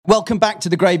Welcome back to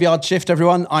the Graveyard Shift,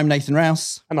 everyone. I'm Nathan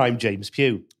Rouse. And I'm James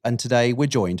Pugh. And today we're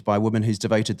joined by a woman who's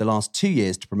devoted the last 2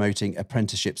 years to promoting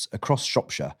apprenticeships across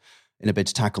Shropshire in a bid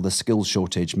to tackle the skills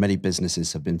shortage many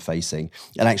businesses have been facing.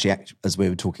 And actually, as we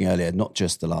were talking earlier, not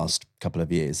just the last couple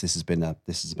of years, this has been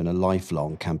a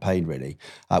lifelong campaign, really.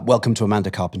 Welcome to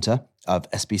Amanda Carpenter of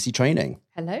SBC Training.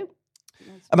 Hello.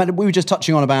 Amanda, we were just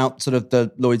touching on about sort of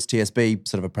the Lloyd's TSB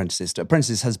sort of apprentices.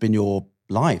 Apprentices has been your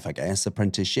life, I guess,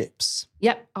 apprenticeships.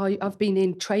 Yep, I've been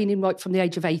in training right from the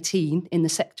age of 18 in the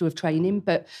sector of training,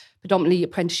 but predominantly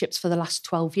apprenticeships for the last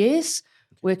 12 years,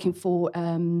 working for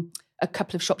a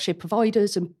couple of Shropshire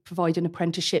providers and providing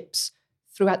apprenticeships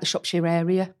throughout the Shropshire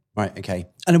area. Right, okay.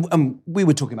 And we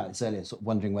were talking about this earlier, sort of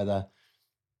wondering whether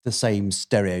the same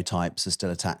stereotypes are still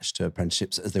attached to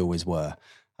apprenticeships as they always were.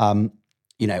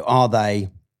 Are they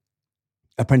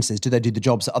apprentices? Do they do the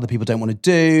jobs that other people don't want to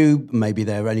do? Maybe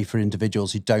they're only for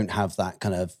individuals who don't have that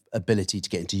kind of ability to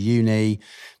get into uni.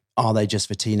 Are they just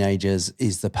for teenagers?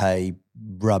 Is the pay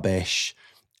rubbish?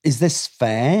 Is this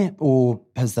fair, or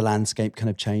has the landscape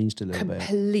kind of changed a little bit?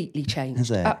 Completely changed.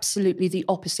 Has it? Absolutely the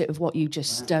opposite of what you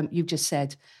just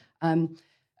said.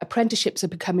 Apprenticeships are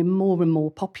becoming more and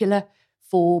more popular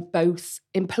for both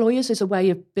employers as a way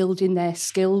of building their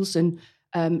skills and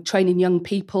training young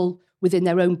people within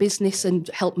their own business and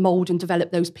help mould and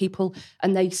develop those people.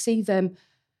 And they see them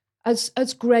as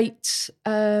great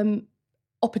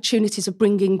opportunities of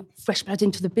bringing fresh blood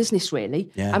into the business,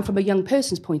 really. Yeah. And from a young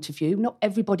person's point of view, not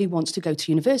everybody wants to go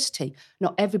to university.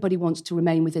 Not everybody wants to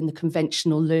remain within the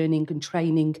conventional learning and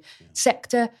training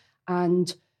sector.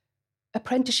 And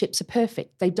apprenticeships are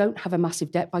perfect. They don't have a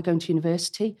massive debt by going to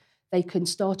university. They can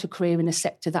start a career in a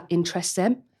sector that interests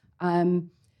them.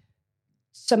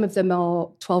 Some of them are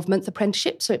 12-month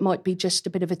apprenticeships, so it might be just a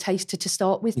bit of a taster to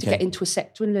start with, to get into a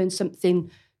sector and learn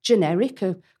something generic,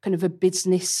 a kind of a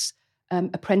business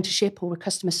apprenticeship or a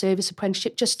customer service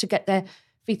apprenticeship, just to get their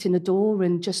feet in the door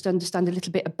and just understand a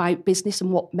little bit about business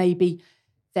and what maybe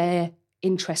their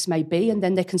interests may be, and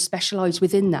then they can specialise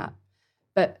within that.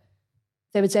 But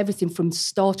there is everything from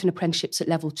starting apprenticeships at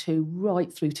level 2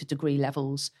 right through to degree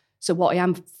levels. So what I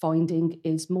am finding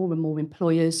is more and more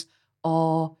employers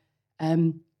are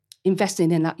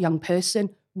investing in that young person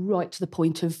right to the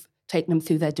point of taking them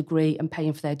through their degree and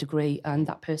paying for their degree, and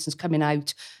that person's coming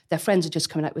out. Their friends are just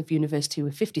coming out with university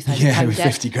with £50,000 with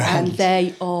 50 grand, and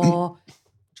they are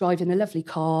driving a lovely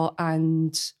car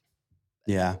and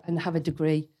have a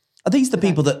degree. Are these the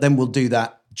people that then will do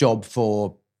that job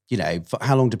for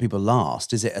how long do people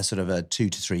last? Is it a sort of a 2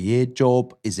 to 3 year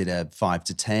job? Is it a 5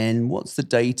 to 10? What's the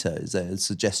data? Is there a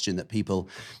suggestion that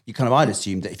I'd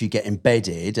assume that if you get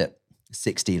embedded at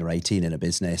 16 or 18 in a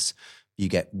business, you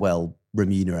get well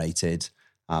remunerated.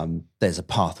 There's a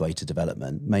pathway to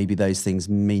development. Maybe those things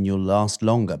mean you'll last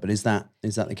longer, but is that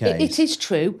the case? It is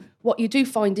true. What you do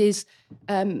find is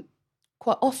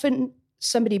quite often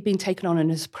somebody being taken on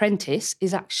as an apprentice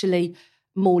is actually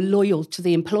more loyal to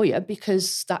the employer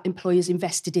because that employer is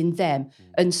invested in them.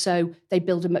 And so they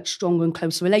build a much stronger and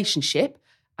closer relationship,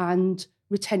 and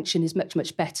retention is much,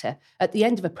 much better. At the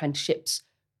end of apprenticeships,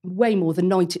 way more than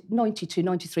 90 to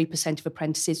 93% of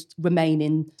apprentices remain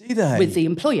in with the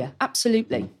employer.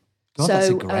 Absolutely. God, that's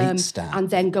a great stat. And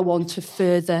then go on to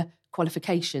further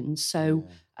qualifications. So,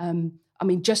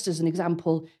 just as an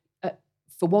example,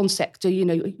 for one sector,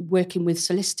 working with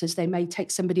solicitors, they may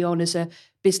take somebody on as a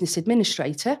business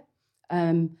administrator.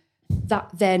 That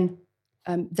then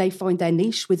they find their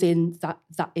niche within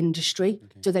that industry.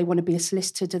 Okay. Do they want to be a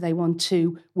solicitor? Do they want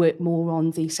to work more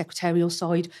on the secretarial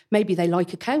side? Maybe they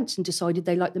like accounts and decided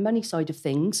they like the money side of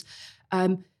things.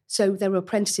 So there are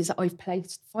apprentices that I've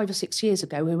placed 5 or 6 years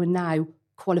ago who are now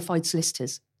qualified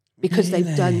solicitors because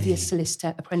they've done the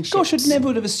solicitor apprenticeship. Gosh, I'd never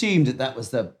would have assumed that was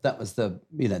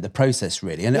the process,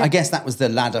 really. And I guess that was the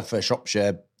ladder for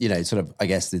Shropshire.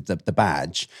 The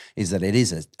badge is that it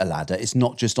is a ladder. It's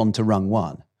not just on to rung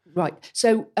one. Right.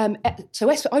 So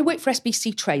I work for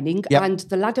SBC Training, and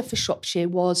the ladder for Shropshire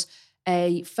was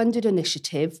a funded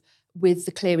initiative with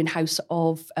the clearinghouse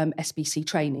of SBC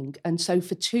Training. And so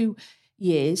for 2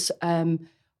 years, I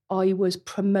was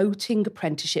promoting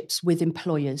apprenticeships with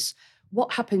employers.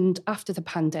 What happened after the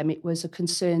pandemic was a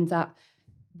concern that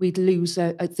we'd lose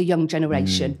the young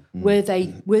generation. Were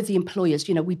the employers,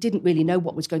 we didn't really know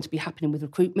what was going to be happening with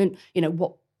recruitment,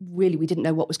 we didn't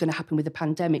know what was going to happen with the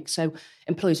pandemic. So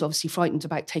employers were obviously frightened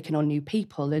about taking on new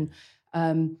people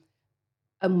and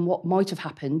what might have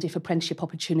happened if apprenticeship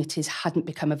opportunities hadn't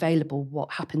become available,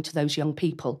 what happened to those young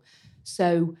people.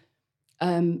 So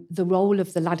the role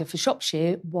of the ladder for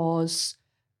Shropshire was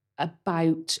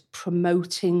about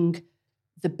promoting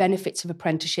the benefits of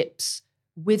apprenticeships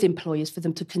with employers for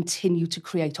them to continue to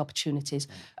create opportunities.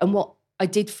 And what I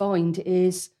did find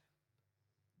is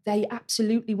they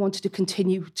absolutely wanted to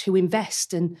continue to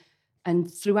invest. And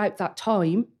throughout that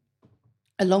time,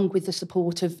 along with the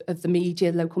support of the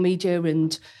media, local media,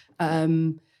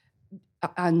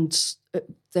 and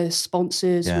the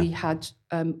sponsors we had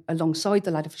alongside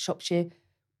the Ladder for Shropshire,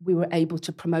 we were able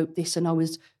to promote this. And I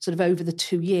was sort of over the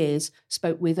 2 years,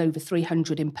 spoke with over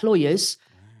 300 employers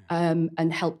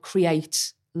and helped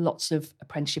create lots of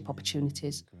apprenticeship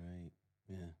opportunities. Great,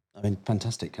 yeah. I mean,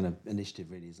 fantastic kind of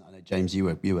initiative, really, isn't it? I know, James, you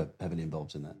were heavily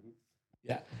involved in that.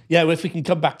 Yeah. Well, if we can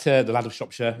come back to the Ladder of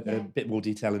Shropshire in a bit more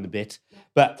detail in a bit.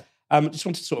 But just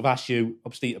wanted to sort of ask you,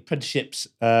 obviously, apprenticeships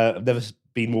have never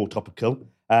been more topical.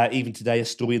 Even today, a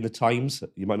story in the Times,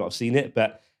 you might not have seen it,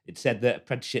 but it said that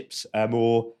apprenticeships are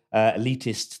more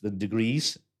elitist than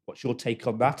degrees. What's your take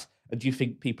on that? And do you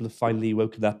think people have finally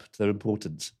woken up to their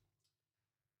importance?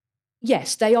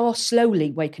 Yes, they are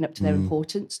slowly waking up to their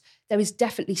importance. There is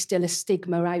definitely still a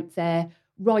stigma out there,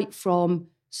 right from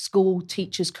school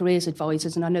teachers, careers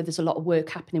advisors, and I know there's a lot of work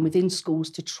happening within schools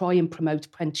to try and promote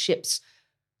apprenticeships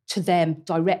to them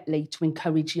directly to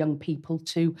encourage young people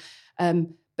to.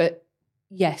 But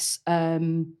yes,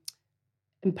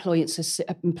 employers are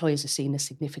seeing the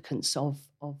significance of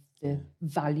the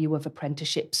value of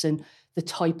apprenticeships and the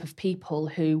type of people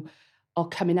who are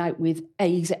coming out with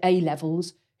A's at A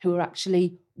levels, who are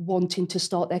actually wanting to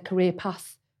start their career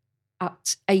path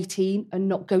at 18 and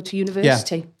not go to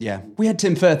university. Yeah. We had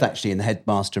Tim Firth, actually, in the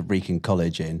headmaster of Brecon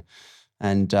College and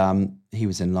he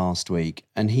was in last week,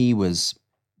 and he was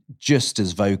just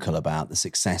as vocal about the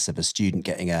success of a student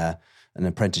getting an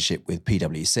apprenticeship with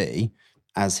PwC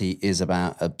as he is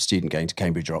about a student going to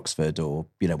Cambridge or Oxford or,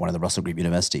 one of the Russell Group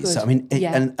universities. Good. So, I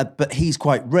mean, but he's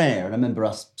quite rare. And I remember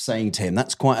us saying to him,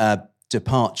 that's quite a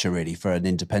departure, really, for an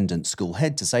independent school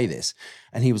head to say this.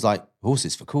 And he was like,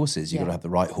 horses for courses. You've got to have the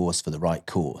right horse for the right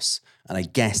course. And I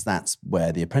guess that's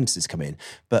where the apprentices come in.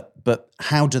 But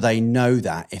how do they know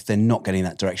that if they're not getting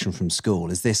that direction from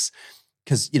school? Is this...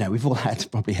 Because, we've all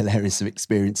had probably hilarious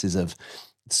experiences of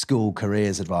school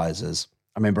careers advisors.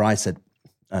 I remember I said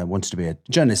I wanted to be a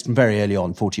journalist from very early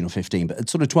on, 14 or 15, but at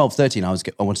sort of 12, 13, I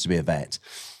wanted to be a vet.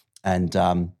 And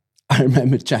I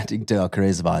remember chatting to our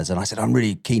careers advisor and I said, I'm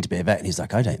really keen to be a vet. And he's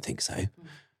like, I don't think so.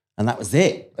 And that was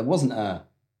it. There wasn't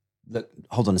look,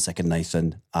 hold on a second,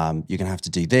 Nathan, you're going to have to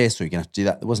do this or you're going to have to do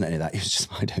that. There wasn't any of that. It was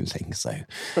just, I don't think so.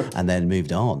 And then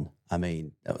moved on. I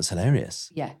mean, that was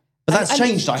hilarious. Yeah. But that's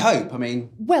changed, I hope. I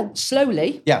mean... Well,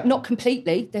 slowly, not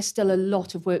completely. There's still a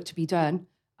lot of work to be done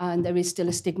and there is still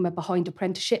a stigma behind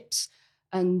apprenticeships.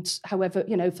 And however,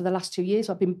 for the last 2 years,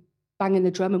 I've been banging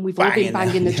the drum and we've all been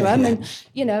banging the drum and,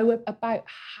 about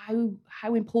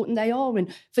how important they are.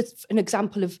 And for an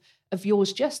example of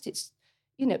yours, it's,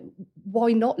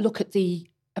 why not look at the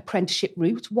apprenticeship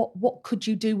route? What could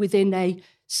you do within a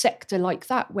sector like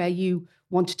that where you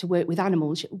wanted to work with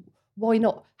animals? Why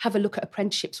not have a look at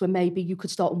apprenticeships where maybe you could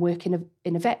start and work in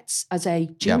a vets as a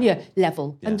junior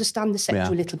level, understand the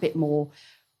sector a little bit more.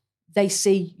 They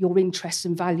see your interests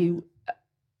and value.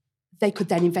 They could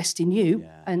then invest in you.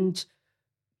 And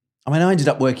I mean, I ended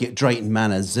up working at Drayton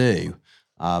Manor Zoo,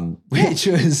 which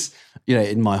was,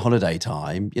 in my holiday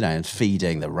time, and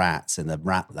feeding the rats in the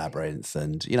rat labyrinth.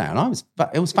 And, and I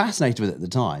was fascinated with it at the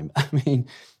time. I mean...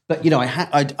 But,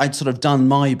 I'd sort of done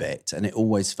my bit and it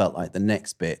always felt like the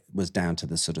next bit was down to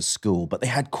the sort of school, but they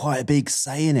had quite a big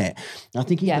say in it. And I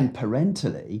think even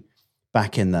parentally,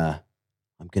 back in the,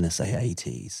 I'm going to say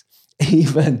 80s,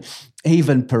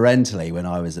 even parentally when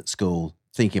I was at school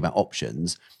thinking about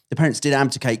options, the parents did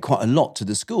abdicate quite a lot to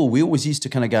the school. We always used to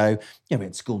kind of go, we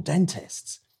had school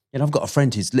dentists. I've got a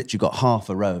friend who's literally got half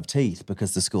a row of teeth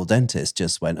because the school dentist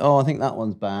just went, oh, I think that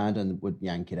one's bad, and would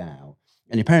yank it out.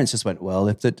 And your parents just went, well,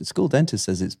 if the school dentist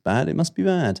says it's bad, it must be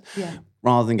bad. Yeah.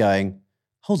 Rather than going,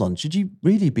 hold on, should you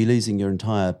really be losing your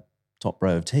entire top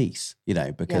row of teeth?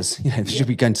 Because you should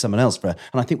be going to someone else and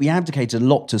I think we abdicated a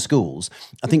lot to schools.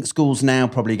 I think schools now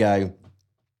probably go,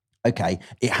 okay,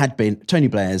 it had been Tony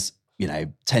Blair's,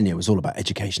 tenure was all about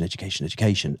education,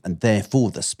 and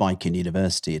therefore the spike in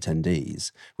university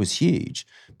attendees was huge.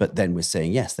 But then we're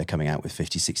seeing, yes, they're coming out with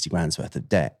 50, 60 grand's worth of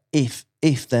debt if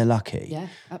they're lucky. Yeah,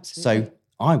 absolutely. So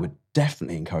I would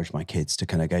definitely encourage my kids to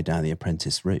kind of go down the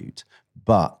apprentice route.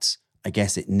 But I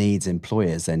guess it needs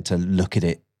employers then to look at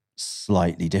it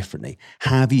slightly differently.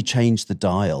 How have you changed the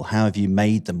dial? How have you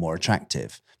made them more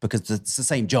attractive? Because it's the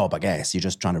same job, I guess. You're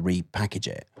just trying to repackage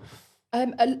it.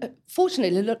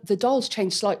 Fortunately, the dial's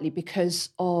changed slightly because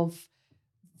of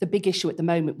the big issue at the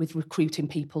moment with recruiting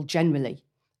people generally.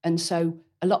 And so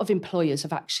a lot of employers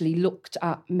have actually looked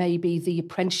at maybe the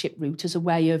apprenticeship route as a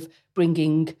way of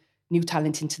bringing new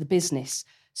talent into the business.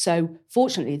 So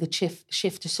fortunately, the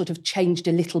shift has sort of changed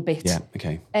a little bit. Yeah,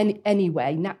 okay.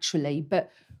 Anyway, naturally,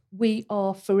 but we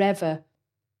are forever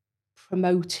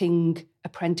promoting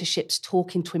apprenticeships,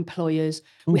 talking to employers.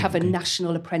 We have a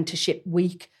national apprenticeship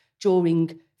week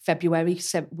during February,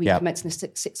 commencing the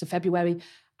 6th of February,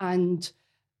 and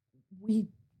we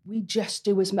just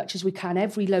do as much as we can.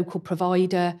 Every local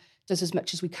provider does as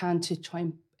much as we can to try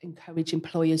and encourage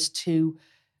employers to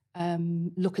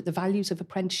look at the values of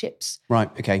apprenticeships. Right.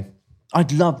 Okay.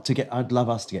 I'd love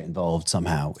us to get involved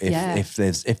somehow. If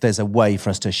there's a way for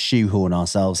us to shoehorn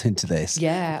ourselves into this.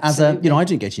 Yeah. Absolutely. I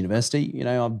didn't go to university.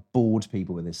 I've bored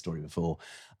people with this story before.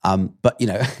 But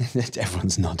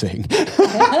everyone's nodding.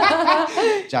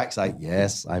 Jack's like,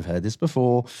 yes, I've heard this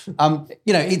before. For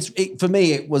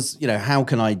me, it was, how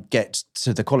can I get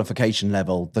to the qualification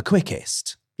level the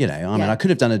quickest? I mean, I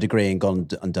could have done a degree and gone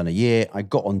and done a year. I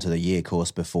got onto the year course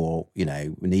before,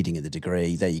 needing the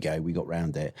degree. There you go. We got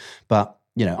round it. But,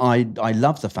 I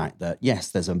love the fact that, yes,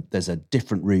 there's a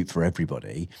different route for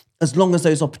everybody, as long as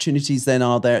those opportunities then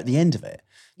are there at the end of it.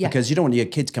 Yeah. Because you don't want your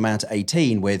kid to come out at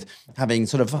 18 with having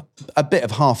sort of a bit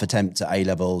of half attempt at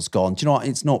A-levels gone, do you know what,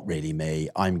 it's not really me,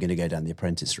 I'm going to go down the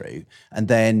apprentice route. And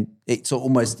then it's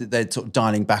almost, they're sort of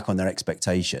dialing back on their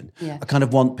expectation. Yeah. I kind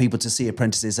of want people to see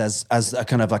apprentices as a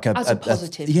kind of like a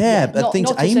positive. A thing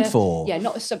to aim for. Yeah,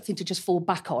 not as something to just fall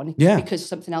back on because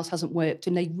something else hasn't worked.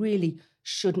 And they really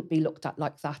shouldn't be looked at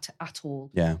like that at all.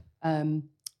 Yeah.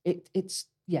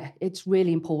 It's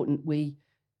really important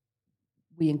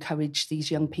we encourage these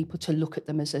young people to look at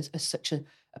them as such a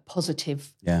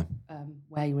positive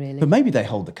way, really. But maybe they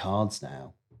hold the cards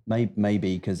now.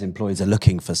 Maybe because employers are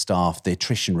looking for staff. The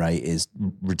attrition rate is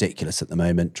ridiculous at the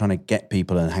moment. Trying to get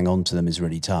people and hang on to them is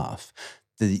really tough.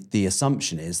 The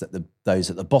assumption is that those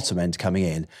at the bottom end coming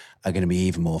in are going to be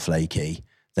even more flaky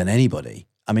than anybody.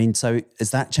 I mean, so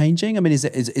is that changing? I mean, is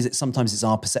it sometimes it's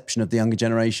our perception of the younger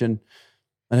generation?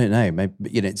 I don't know. Maybe,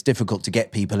 it's difficult to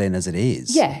get people in as it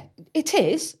is. Yeah, it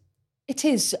is. It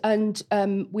is. And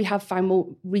we have found more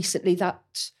recently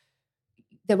that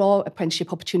there are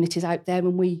apprenticeship opportunities out there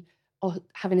and we are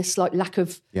having a slight lack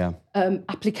of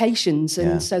applications.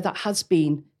 And so that has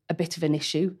been a bit of an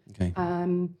issue. Okay.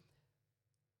 And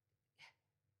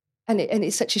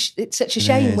it's such a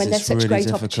shame when there's such really great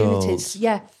difficult opportunities.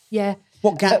 Yeah.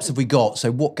 What gaps have we got?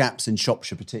 So what gaps in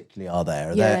Shropshire particularly are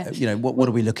there? What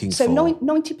are we looking for? So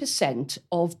 90%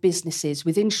 of businesses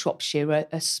within Shropshire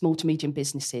are small to medium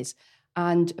businesses,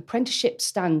 and apprenticeship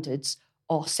standards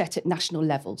are set at national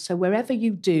level. So wherever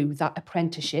you do that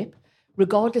apprenticeship,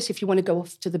 regardless if you want to go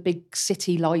off to the big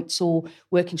city lights or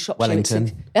work in Shropshire.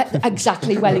 Wellington.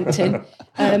 Exactly, Wellington.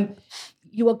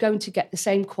 You are going to get the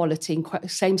same quality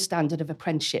and same standard of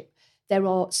apprenticeship. There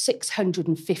are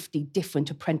 650 different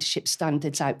apprenticeship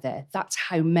standards out there. That's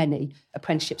how many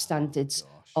apprenticeship standards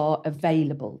are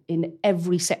available in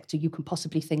every sector you can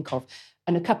possibly think of.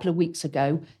 And a couple of weeks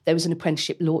ago, there was an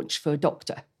apprenticeship launch for a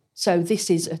doctor. So this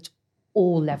is at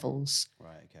all levels.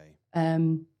 Right, okay.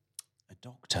 A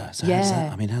doctor? So how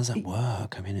does that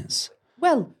work? I mean, it's...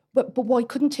 Well, but why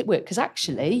couldn't it work? Because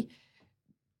actually,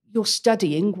 you're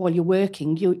studying while you're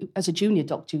working. As a junior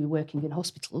doctor, you're working in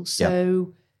hospitals.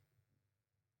 So...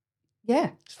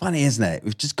 Yeah. It's funny, isn't it?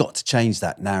 We've just got to change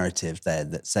that narrative there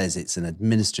that says it's an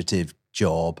administrative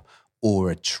job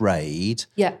or a trade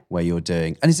where you're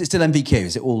doing... And is it still MVQ?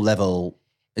 Is it all level...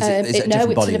 Is it a different body now?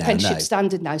 No, it's an apprenticeship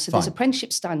standard now. So there's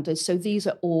apprenticeship standards. So these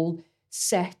are all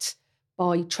set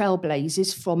by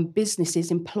trailblazers from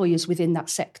businesses, employers within that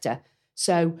sector.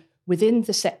 So within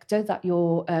the sector that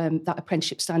your that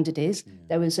apprenticeship standard is,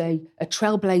 there was a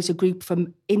trailblazer group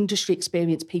from industry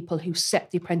experienced people who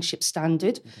set the apprenticeship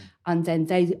standard, and then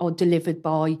they are delivered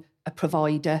by a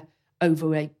provider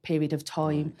over a period of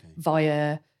time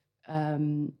via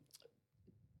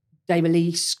day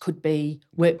release, could be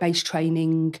work-based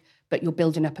training, but you're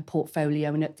building up a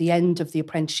portfolio. And at the end of the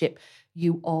apprenticeship,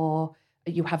 you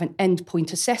have an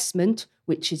endpoint assessment,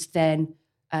 which is then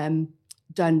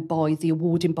done by the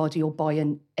awarding body or by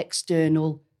an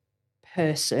external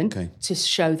person to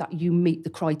show that you meet the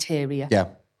criteria. Yeah.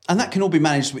 And that can all be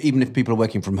managed even if people are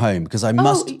working from home, because I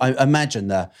imagine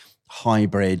the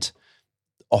hybrid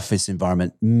office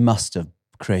environment must have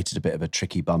created a bit of a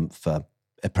tricky bump for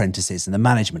apprentices and the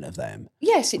management of them.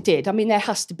 Yes, it did. I mean, there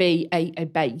has to be a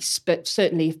base, but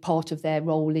certainly if part of their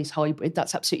role is hybrid,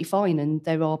 that's absolutely fine. And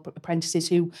there are apprentices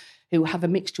who have a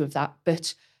mixture of that.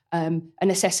 But an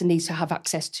assessor needs to have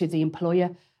access to the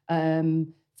employer. That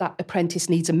that apprentice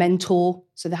needs a mentor.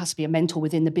 So there has to be a mentor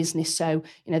within the business. So,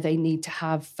 they need to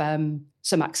have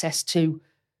some access to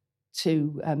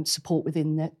support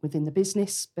within the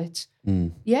business. But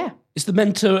yeah. Is the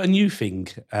mentor a new thing?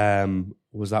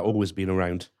 Was that always been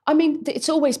around? I mean, it's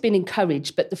always been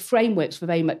encouraged, but the frameworks were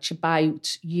very much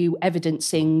about you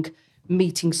evidencing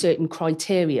meeting certain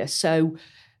criteria. So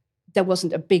there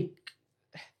wasn't a big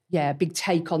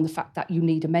take on the fact that you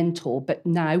need a mentor. But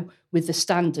now with the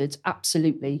standards,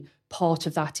 absolutely, part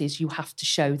of that is you have to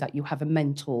show that you have a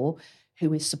mentor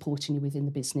who is supporting you within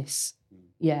the business.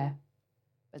 Yeah.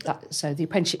 So the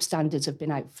apprenticeship standards have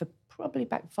been out for probably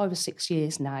about 5 or 6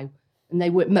 years now, and they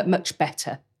were much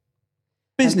better.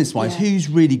 Business-wise, who's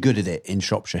really good at it in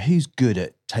Shropshire? Who's good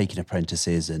at taking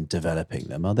apprentices and developing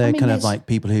them? Are there kind of like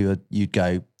people who you'd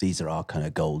go, these are our kind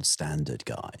of gold standard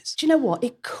guys? Do you know what?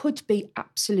 It could be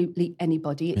absolutely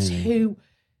anybody. It's who...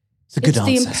 It's a good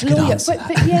answer. It's the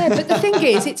employer. But the thing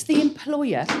is, it's the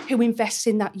employer who invests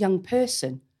in that young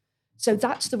person. So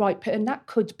that's the right person. And that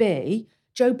could be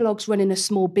Joe Blogg's running a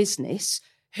small business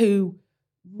who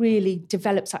really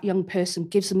develops that young person,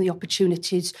 gives them the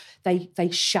opportunities. They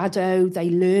shadow, they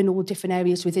learn all different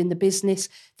areas within the business.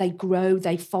 They grow,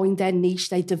 they find their niche,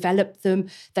 they develop them,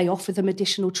 they offer them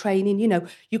additional training.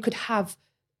 You could have,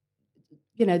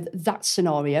 that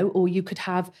scenario, or you could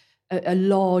have a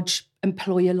large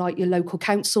employer like your local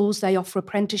councils. They offer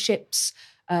apprenticeships.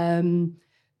 ACO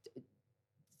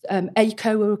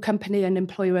are a company, an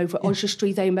employer over at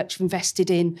Shrewsbury. They much invested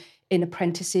in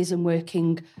apprentices and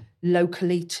working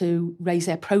locally to raise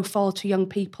their profile to young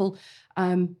people.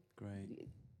 Great.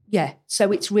 Yeah,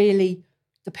 so it's really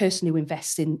the person who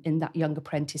invests in that young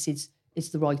apprentice is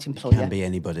the right employer. It can be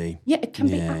anybody. Yeah, it can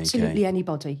be absolutely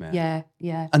anybody. Yeah.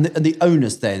 And the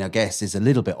onus then, I guess, is a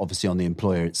little bit obviously on the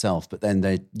employer itself, but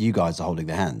then you guys are holding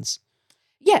their hands.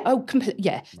 Yeah, completely.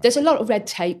 Yeah, right. There's a lot of red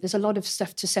tape. There's a lot of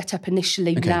stuff to set up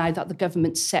initially now that the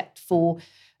government's set for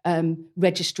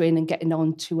registering and getting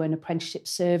on to an apprenticeship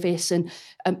service.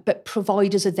 But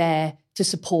providers are there to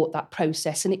support that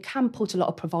process. And it can put a lot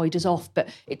of providers off, but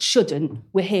it shouldn't.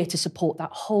 We're here to support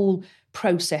that whole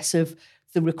process of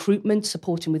the recruitment,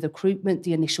 supporting with recruitment,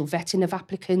 the initial vetting of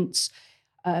applicants.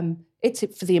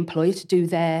 It's for the employer to do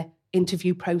their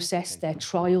interview process, their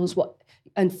trials,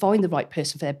 and find the right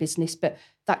person for their business. But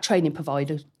that training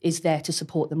provider is there to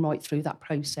support them right through that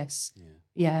process.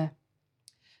 Yeah.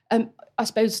 I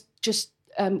suppose just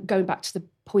going back to the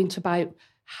point about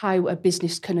how a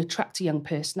business can attract a young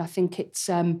person, I think it's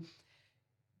the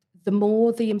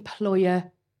more the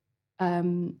employer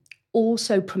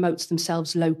also promotes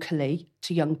themselves locally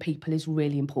to young people is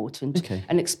really important,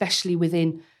 and especially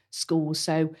within schools.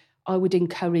 So I would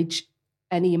encourage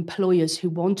any employers who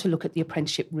want to look at the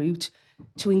apprenticeship route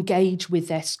to engage with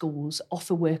their schools,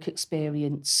 offer work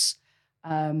experience,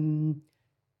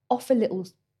 offer little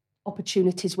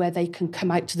opportunities where they can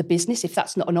come out to the business. If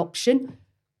that's not an option,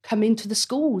 come into the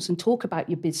schools and talk about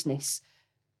your business.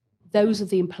 Those are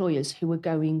the employers who are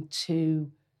going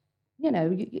to,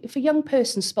 if a young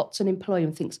person spots an employer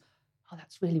and thinks, oh,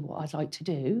 that's really what I'd like to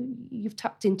do, you've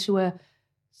tapped into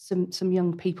some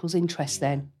young people's interest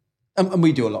then. And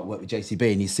we do a lot of work with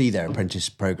JCB, and you see their apprentice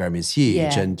program is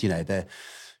huge. And, they're,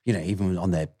 even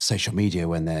on their social media,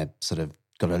 when they're sort of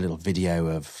got a little video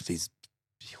of these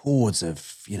hordes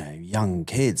of, young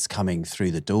kids coming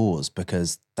through the doors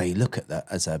because they look at that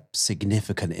as a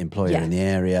significant employer in the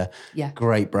area. Yeah.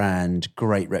 Great brand,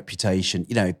 great reputation.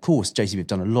 Of course, JCB have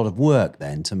done a lot of work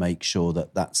then to make sure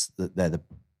that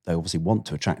they obviously want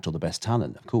to attract all the best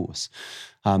talent, of course.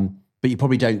 But you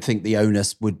probably don't think the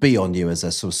onus would be on you as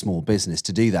a sort of small business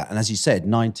to do that. And as you said,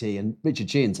 90, and Richard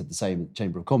Sheehan said the same at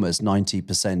Chamber of Commerce,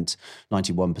 90%,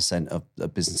 91% of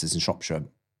businesses in Shropshire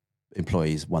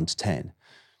employees 1 to 10.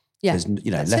 Yeah. There's,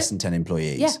 less than 10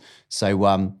 employees. Yeah.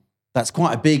 So that's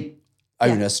quite a big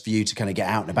onus for you to kind of get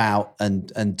out and about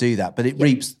and do that. But it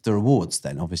reaps the rewards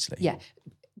then, obviously. Yeah.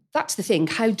 That's the thing.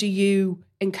 How do you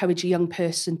encourage a young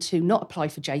person to not apply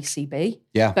for JCB,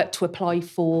 but to apply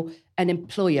for an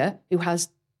employer who has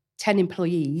 10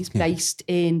 employees based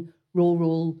in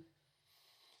rural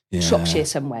Shropshire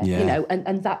somewhere,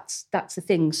 and that's the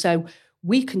thing. So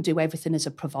we can do everything as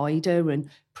a provider and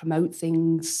promote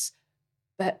things,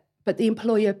 but the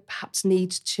employer perhaps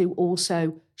needs to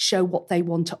also show what they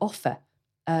want to offer.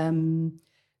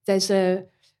 There's a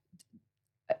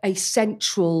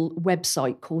central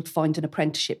website called Find an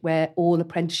Apprenticeship where all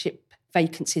apprenticeship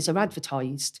vacancies are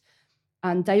advertised.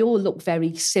 And they all look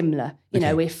very similar.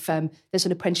 If there's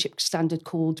an apprenticeship standard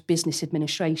called business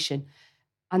administration,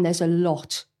 and there's a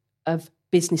lot of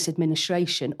business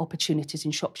administration opportunities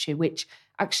in Shropshire, which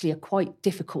actually are quite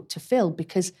difficult to fill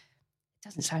because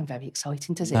doesn't sound very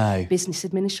exciting, does it? No. Business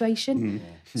administration.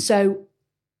 So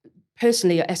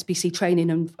personally at SBC Training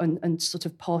and sort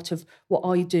of part of what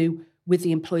I do with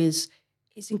the employers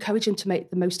is encourage them to make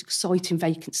the most exciting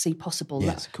vacancy possible.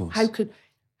 Yes, of course.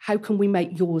 How can we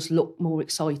make yours look more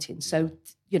exciting? So,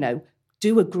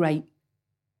 do a great,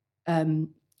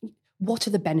 what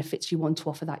are the benefits you want to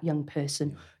offer that young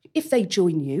person? If they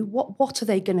join you, what are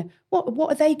they gonna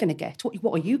get?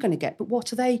 What are you gonna get? But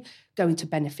what are they going to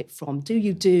benefit from? Do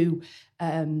you do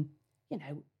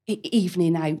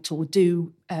evening out, or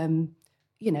do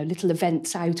little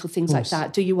events out or things like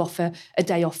that? Do you offer a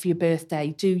day off for your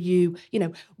birthday? Do you,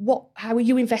 how are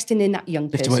you investing in that young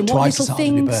person? You have to work twice as hard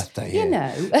on your birthday.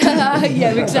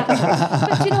 Yeah,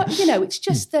 exactly. But it's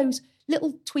just those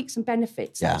little tweaks and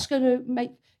benefits that's going to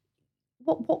make.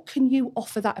 What can you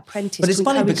offer that apprentice? But it's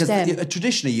funny because them?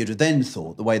 Traditionally you'd have then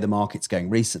thought the way the market's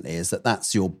going recently is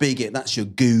that's your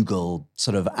Google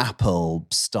sort of Apple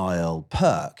style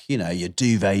perk. Your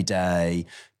duvet day,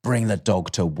 bring the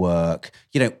dog to work,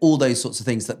 all those sorts of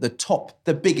things that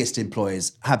the biggest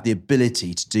employers have the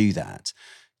ability to do that.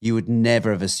 You would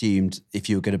never have assumed if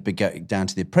you were going to be going down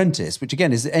to the apprentice, which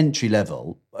again is entry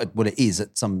level, well, it is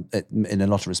in a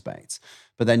lot of respects.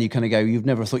 But then you kind of go, you've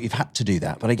never thought you've had to do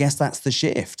that. But I guess that's the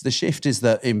shift. The shift is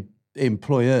that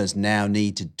employers now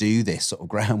need to do this sort of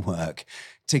groundwork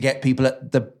to get people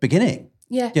at the beginning.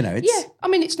 Yeah. I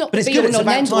mean, it's not but the be all and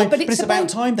end all, but it's about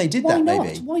time they did that,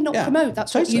 maybe. Why not promote?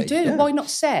 That's totally what you do. Yeah. Why not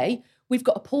say, we've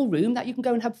got a pool room that you can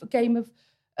go and have a game of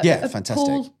fantastic.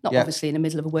 Pool, not obviously in the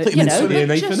middle of a work, in a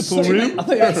pool room. I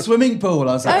thought you had a swimming pool.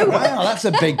 I was like, wow, that's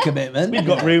a big commitment. We've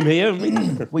got room here.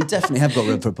 We definitely have got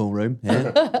room for a pool room.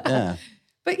 Yeah.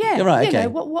 But yeah, you're right, okay.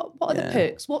 What are the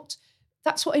perks?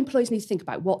 That's what employees need to think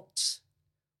about.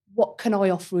 What can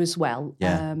I offer as well?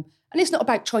 Yeah. And it's not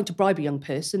about trying to bribe a young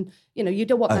person. You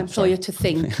don't want the employer to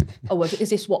think,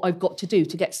 is this what I've got to do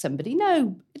to get somebody?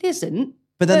 No, it isn't.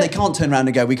 But then they can't turn around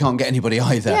and go, we can't get anybody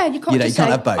either. Yeah, you can't just say,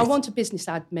 have both. I want a business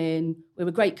admin. We're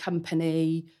a great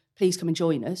company. Please come and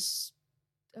join us.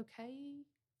 Okay.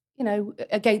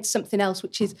 Against something else,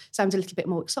 which sounds a little bit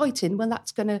more exciting. Well,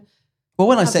 that's going to... Well,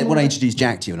 when I introduced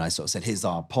Jack to you and I sort of said, here's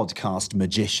our podcast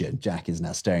magician, Jack is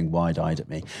now staring wide-eyed at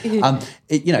me.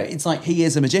 It's like he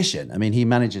is a magician. I mean, he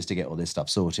manages to get all this stuff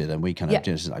sorted and we kind of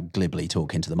just like glibly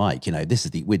talk into the mic.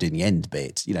 We're doing the end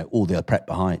bit. All the prep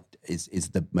behind is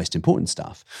the most important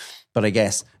stuff. But I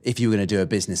guess if you were going to do a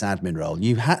business admin role,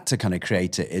 you had to kind of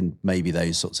create it in maybe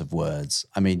those sorts of words.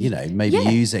 I mean, maybe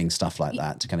using stuff like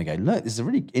that to kind of go, look, this is a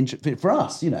really interesting for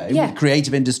us,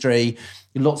 creative industry,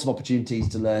 lots of opportunities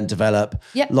to learn, develop,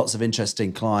 lots of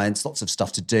interesting clients, lots of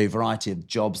stuff to do, variety of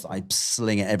jobs that I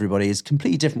sling at everybody is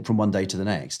completely different from one day to the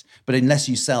next. But unless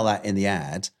you sell that in the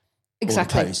ad,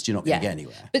 exactly. or the post, you're not going to get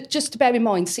anywhere. But just to bear in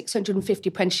mind, 650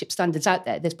 apprenticeship standards out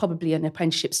there. There's probably an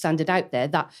apprenticeship standard out there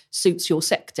that suits your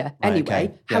sector anyway.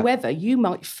 Okay. Yeah. However, you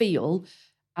might feel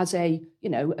as an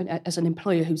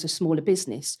employer who's a smaller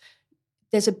business,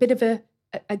 there's a bit of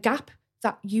a gap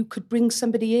that you could bring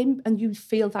somebody in and you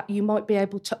feel that you might be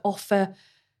able to offer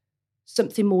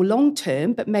something more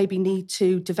long-term, but maybe need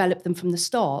to develop them from the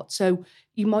start. So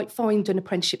you might find an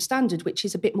apprenticeship standard, which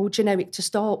is a bit more generic to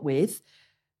start with.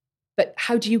 But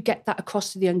how do you get that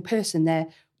across to the young person there?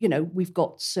 We've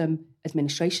got some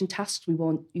administration tasks. We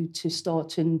want you to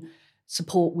start and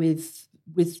support with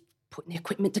putting the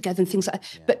equipment together and things like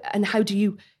that. Yeah. And how do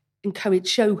you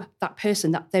show that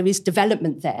person that there is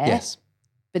development there? Yes.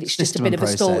 But it's just a bit of a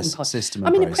starting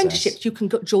point. Apprenticeships, you can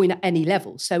join at any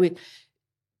level. So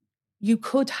you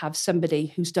could have somebody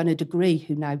who's done a degree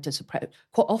who now does quite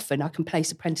often I can place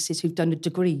apprentices who've done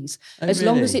degrees.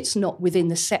 Long as it's not within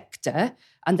the sector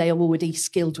and they are already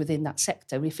skilled within that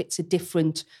sector. If it's a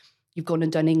different, you've gone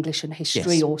and done English and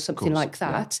history or something like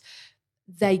that,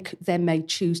 they then may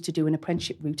choose to do an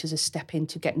apprenticeship route as a step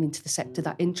into getting into the sector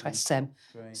that interests them.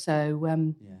 Great. So,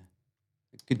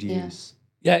 good use.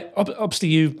 Yeah, obviously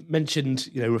you mentioned,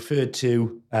 referred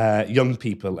to young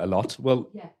people a lot. Well,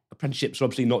 apprenticeships are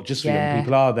obviously not just for young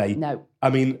people, are they? No. I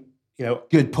mean,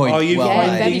 good point. Are you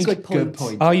very good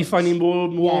point. Are you finding more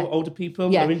and more older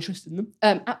people are interested in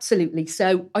them? Absolutely.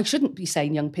 So I shouldn't be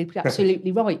saying young people. You're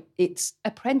absolutely right.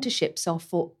 Apprenticeships are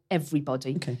for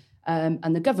everybody. Okay.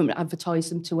 And the government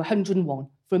advertised them to 101,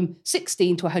 from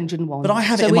 16 to 101. But I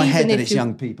have it in my head that it's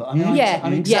young people. I'm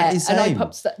exactly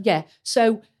the same.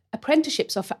 So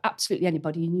apprenticeships are for absolutely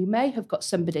anybody. And you may have got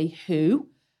somebody who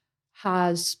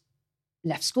has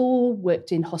left school,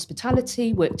 worked in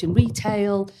hospitality, worked in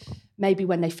retail. Maybe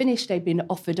when they finish, they've been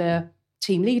offered a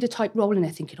team leader type role and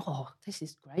they're thinking, this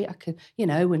is great. I could,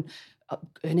 and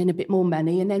earning a bit more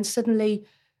money. And then suddenly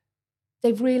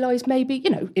they've realised maybe,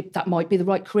 if that might be the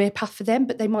right career path for them,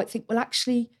 but they might think, well,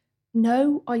 actually,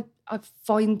 no, I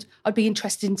find I'd be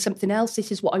interested in something else.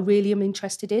 This is what I really am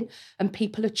interested in. And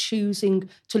people are choosing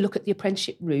to look at the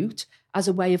apprenticeship route as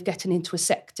a way of getting into a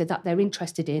sector that they're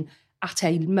interested in at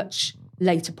a much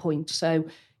later point. So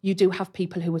you do have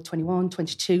people who are 21,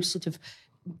 22, sort of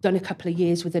done a couple of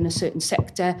years within a certain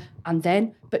sector,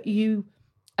 but you,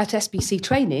 at SBC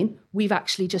Training, we've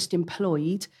actually just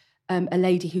employed a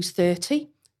lady who's 30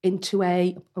 into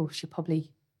she'll probably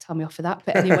tell me off for that,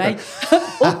 but anyway,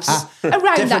 around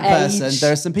different that person. age.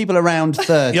 There are some people around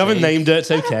 30. You haven't named her, it's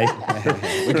okay.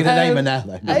 We're going to name her now,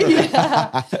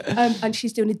 though. And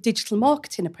she's doing a digital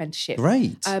marketing apprenticeship.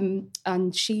 Great.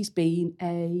 And she's been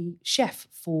a chef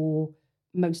for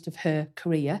most of her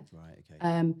career. Right,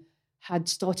 okay. Had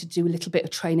started to do a little bit of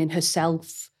training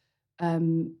herself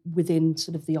within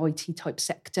sort of the IT type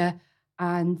sector,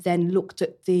 and then looked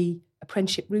at the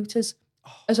apprenticeship route as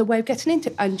a way of getting into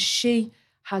it. And she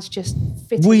has just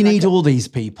fitted. We need all these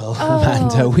people,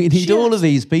 Amanda. We need all of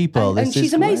these people. And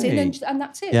she's amazing, and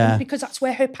that's it. Yeah. Because that's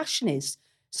where her passion is.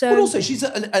 So, but also, she's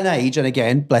at an age, and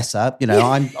again, bless her.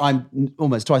 I'm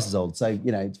almost twice as old, so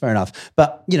it's fair enough.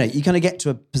 But you kind of get to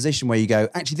a position where you go,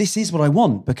 actually, this is what I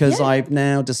want, because I've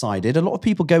now decided. A lot of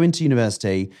people go into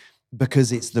university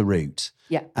because it's the route,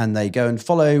 and they go and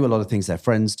follow a lot of things their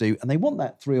friends do, and they want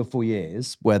that 3 or 4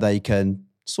 years where they can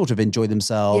sort of enjoy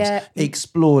themselves,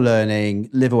 explore learning,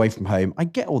 live away from home. I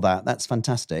get all that. That's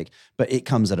fantastic. But it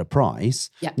comes at a price.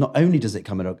 Yeah. Not only does it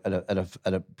come at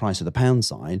a price with a pound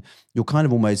sign, you're kind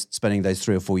of almost spending those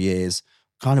 3 or 4 years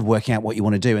kind of working out what you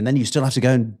want to do. And then you still have to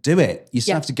go and do it. You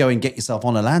still have to go and get yourself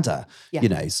on a ladder,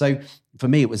 So for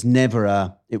me, it was never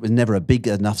a big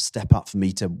enough step up for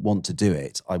me to want to do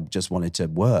it. I just wanted to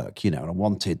work, and I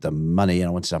wanted the money, and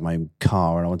I wanted to have my own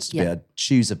car, and I wanted to be able to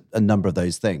choose a number of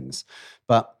those things.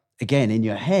 But again, in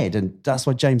your head, and that's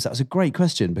why, James, that was a great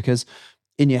question, because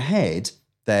in your head,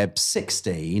 they're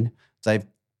 16, they've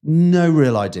no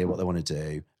real idea what they want to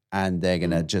do, and they're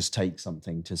going to just take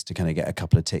something just to kind of get a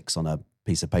couple of ticks on a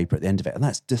piece of paper at the end of it. And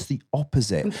that's just the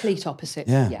opposite. Complete opposite.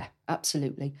 Yeah,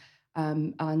 absolutely.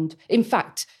 And in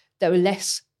fact, there are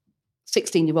less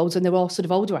 16-year-olds than there are sort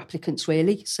of older applicants,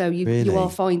 really. So you are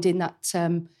finding that,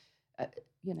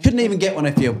 Couldn't even get one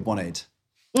if you wanted.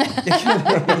 You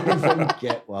couldn't even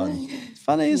get one. It's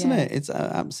funny, isn't it? It's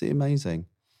absolutely amazing.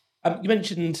 You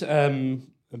mentioned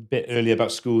a bit earlier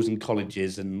about schools and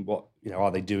colleges and what,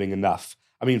 are they doing enough?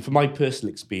 I mean, from my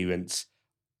personal experience,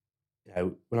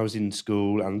 when I was in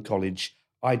school and college,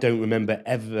 I don't remember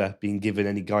ever being given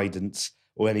any guidance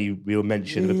or any real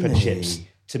mention of apprenticeships.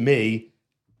 To me,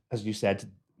 as you said,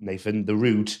 Nathan, the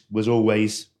route was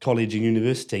always college and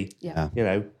university. Yeah.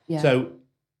 So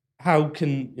how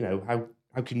can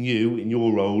you, in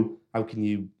your role, what can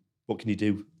you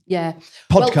do? Yeah.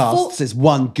 Podcasts is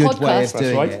one good way of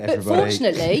doing it, everybody. But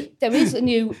fortunately, there is a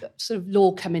new sort of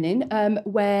law coming in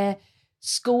where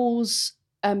schools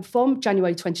from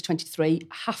January 2023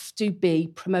 have to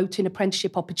be promoting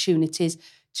apprenticeship opportunities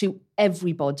to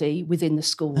everybody within the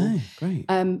school. Oh, great.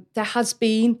 There has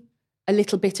been a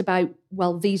little bit about,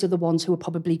 these are the ones who are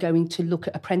probably going to look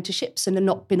at apprenticeships and are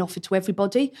not been offered to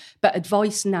everybody. But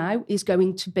advice now is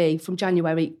going to be, from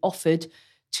January, offered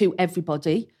to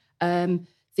everybody.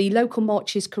 The local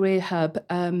Marches Career Hub,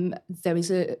 there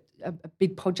is a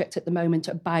big project at the moment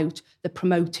about the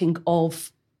promoting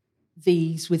of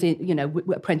these within,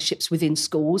 apprenticeships within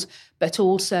schools, but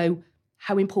also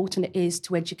how important it is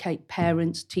to educate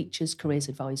parents, teachers, careers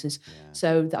advisors. Yeah.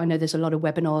 So I know there's a lot of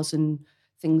webinars and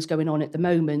things going on at the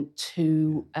moment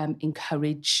to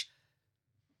encourage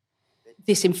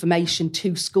this information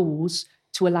to schools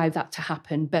to allow that to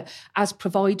happen. But as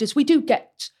providers, we do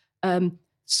get,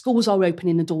 schools are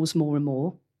opening the doors more and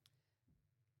more.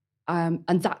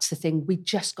 And that's the thing. We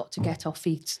just got to get our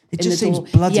feet in the door. It just seems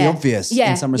bloody obvious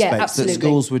in some respects that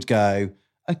schools would go,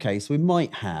 okay, so we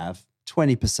might have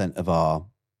 20% of our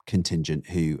contingent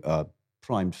who are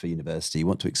primed for university,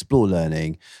 want to explore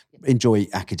learning, enjoy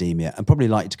academia, and probably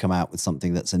like to come out with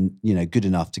something that's good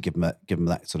enough to give them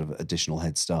that sort of additional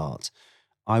head start.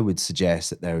 I would suggest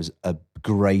that there is a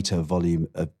greater volume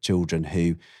of children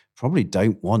who probably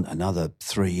don't want another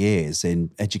 3 years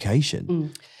in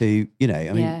education. Who,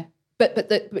 Yeah.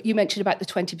 But you mentioned about the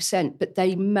 20%, but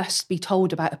they must be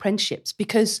told about apprenticeships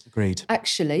because Agreed.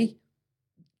 Actually,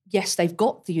 yes, they've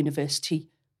got the university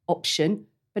option,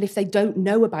 but if they don't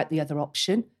know about the other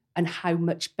option and how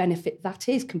much benefit that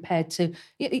is compared to...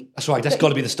 That's right, that's got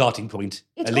to be the starting point.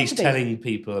 At least telling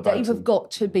people about it. They've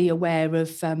got to be aware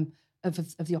of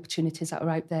the opportunities that are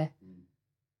out there.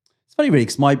 It's funny, really,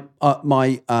 because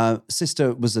my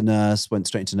sister was a nurse, went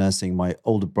straight into nursing. My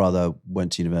older brother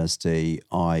went to university.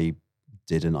 I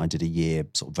did a year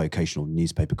sort of vocational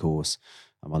newspaper course.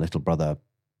 And my little brother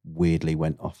weirdly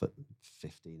went off at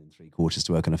 15 3/4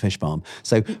 to work on a fish farm.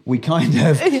 So we kind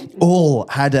of all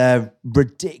had a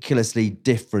ridiculously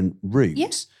different route. Yeah.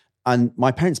 And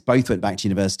my parents both went back to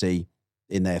university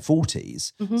in their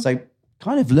 40s. Mm-hmm. So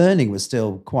kind of learning was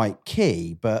still quite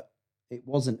key, but it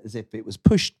wasn't as if it was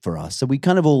pushed for us. So we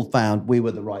kind of all found we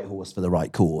were the right horse for the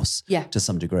right course to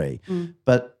some degree. Mm.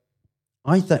 But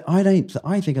I think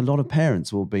a lot of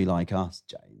parents will be like us,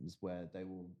 James, where they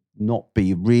will not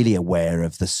be really aware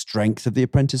of the strength of the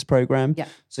apprentice program. Yeah.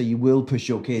 So you will push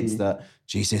your kids that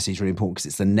GCSE is really important because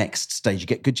it's the next stage. You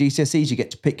get good GCSEs, you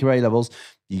get to pick your A-levels,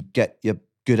 you get your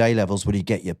good A-levels when you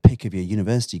get your pick of your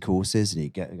university courses and you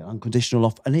get unconditional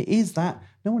off. And it is that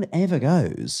no one ever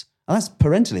goes. And that's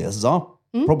parentally, this is our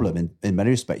problem in many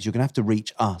respects. You're going to have to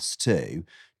reach us too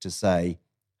to say,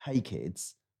 hey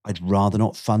kids, I'd rather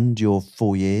not fund your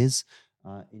 4 years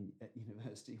at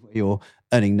university where you're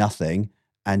earning nothing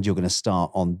and you're going to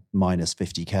start on minus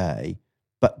 50k.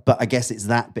 But I guess it's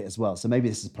that bit as well. So maybe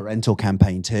this is a parental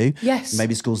campaign too. Yes.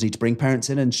 Maybe schools need to bring parents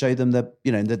in and show them that,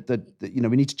 we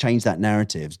need to change that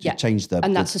narrative. Yeah. Change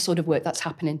and that's the sort of work that's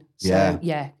happening. So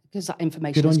because that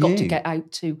information has got to get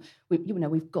out to,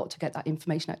 we've got to get that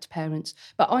information out to parents.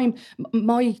 But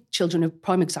my children are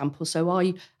prime examples. So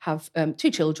I have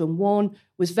 2 children. One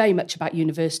was very much about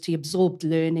university, absorbed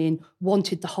learning,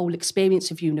 wanted the whole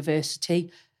experience of university,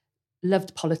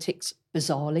 loved politics,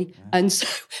 bizarrely. Yeah. And so,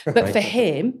 but for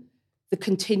him, the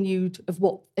continued of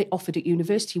what they offered at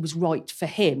university was right for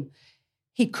him.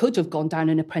 He could have gone down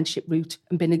an apprenticeship route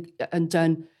and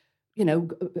done,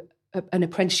 an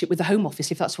apprenticeship with the Home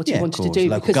Office if that's what he wanted to do,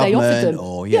 local because they offered them.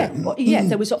 Or,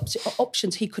 there was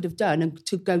options he could have done and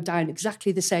to go down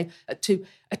exactly the same, to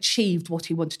achieve what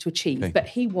he wanted to achieve. Okay. But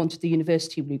he wanted the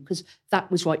university route because that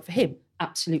was right for him.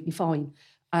 Absolutely fine.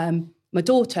 My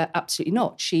daughter, absolutely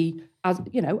not. She,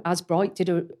 as bright,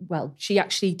 she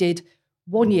actually did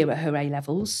 1 year at her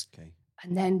A-levels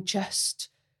and then just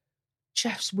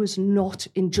was not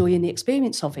enjoying the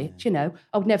experience of it. I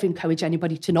would never encourage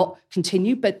anybody to not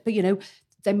continue, but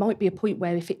there might be a point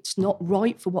where if it's not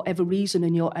right for whatever reason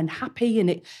and you're unhappy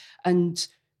and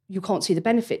you can't see the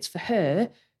benefits for her,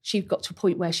 she got to a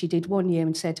point where she did 1 year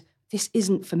and said, this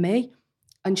isn't for me.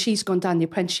 And she's gone down the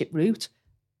apprenticeship route.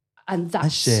 And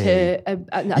that's her.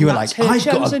 You were like, I've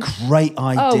got a great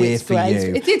idea for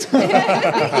you. It did.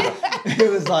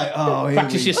 It was like,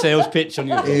 practice your sales pitch on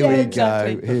your. Here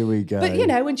we go. But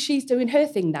and she's doing her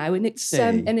thing now, and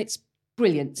it's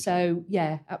brilliant. So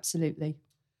yeah, absolutely.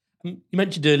 You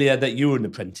mentioned earlier that you were an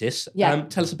apprentice. Yeah.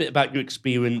 Tell us a bit about your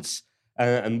experience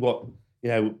and what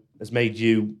has made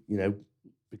you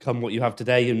become what you have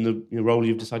today and the role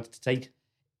you've decided to take.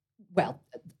 Well,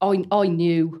 I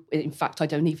knew, in fact, I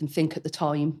don't even think at the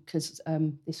time, because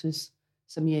this was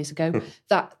some years ago,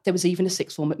 that there was even a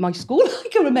sixth form at my school. I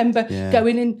can remember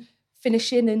going and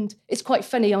finishing, and it's quite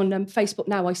funny on Facebook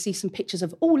now. I see some pictures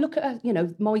of, look at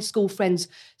my school friends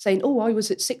saying, I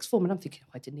was at sixth form, and I'm thinking,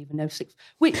 I didn't even know sixth.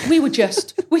 We were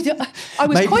just, I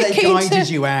was maybe quite keen to. Maybe they guided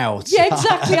you out. Yeah,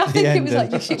 exactly. I think it was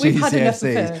like, we've had enough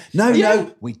of her.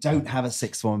 No, we don't have a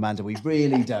sixth form, Amanda. We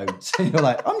really don't. You're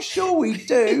like, I'm sure we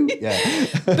do. Yeah.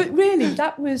 But really,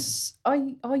 that was,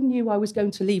 I knew I was going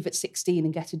to leave at 16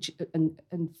 and get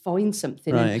and find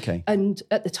something. Right. Okay. And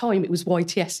at the time, it was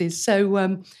YTSs.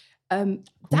 So.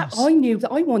 That I knew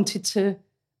that I wanted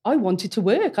to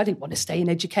work. I didn't want to stay in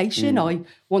education. I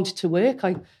wanted to work.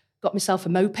 I got myself a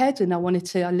moped and I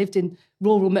lived in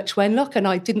rural Much Wenlock and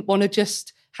I didn't want to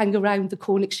just hang around the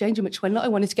Corn Exchange in Much Wenlock. I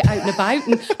wanted to get out and about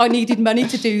and I needed money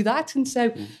to do that. And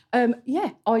so, I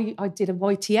did a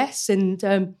YTS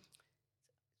and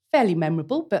fairly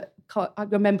memorable, but I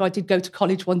remember I did go to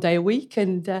college 1 day a week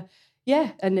and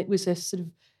and it was a sort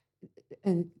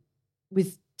of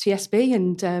with TSB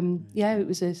and it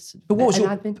was a. But what was your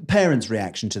admin. Parents'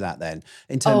 reaction to that then?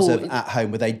 In terms of at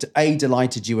home, were they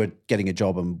delighted you were getting a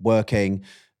job and working?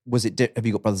 Was it? Have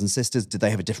you got brothers and sisters? Did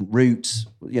they have a different route?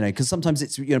 Because sometimes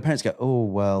it's parents go, oh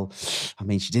well, I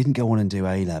mean, she didn't go on and do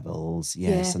A levels,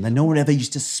 yes, and then no one ever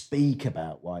used to speak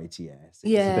about YTS.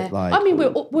 It was a bit like, I mean,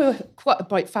 we're quite a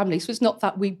bright family, so it's not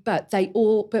that we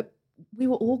we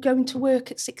were all going to work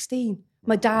at 16.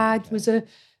 My dad was a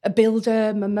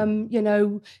builder. My mum,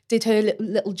 did her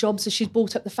little jobs as she'd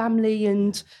brought up the family.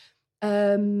 And,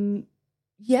 and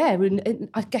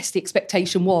I guess the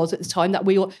expectation was at the time that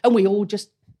we all just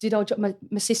did our job. My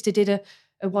sister did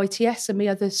a YTS, and my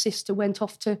other sister went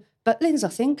off to Butlins, I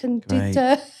think, and Great.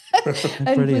 did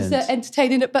and was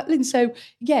entertaining at Butlins. So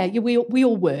we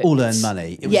all worked. All earned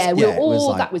money. It was, we were all, it was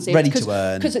like that was it. ready to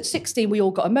earn. Because at 16 we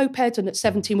all got a moped, and at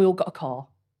 17 we all got a car,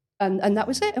 and that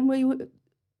was it. And we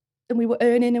were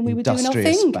earning, and we were doing our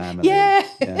thing. Family.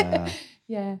 Yeah.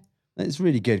 Yeah. It's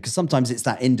really good because sometimes it's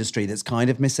that industry that's kind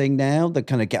of missing now, that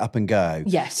kind of get up and go.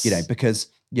 Yes. Because,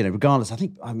 regardless,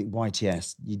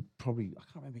 YTS, you'd probably, I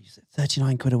can't remember, you said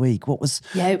 39 quid a week. What was?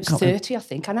 Yeah, it was 30, I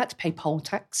think. And I had to pay poll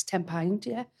tax, £10,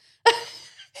 yeah.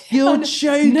 You're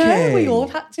joking. No, we all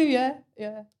had to, yeah.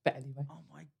 But anyway. Oh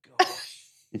my gosh.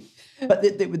 But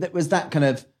it was that kind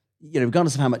of,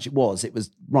 regardless of how much it was,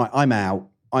 right, I'm out,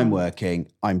 I'm working,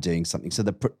 I'm doing something. So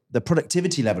the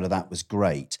productivity level of that was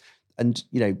great. And,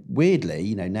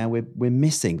 weirdly, now we're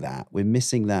missing that. We're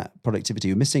missing that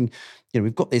productivity. We're missing,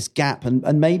 we've got this gap,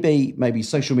 and maybe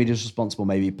social media is responsible,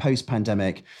 maybe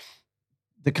post-pandemic,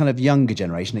 the kind of younger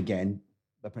generation, again,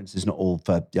 Apprentice is not all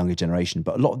for younger generation,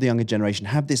 but a lot of the younger generation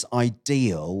have this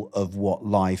ideal of what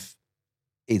life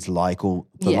is like, or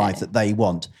the life that they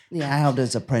want. Yeah. How do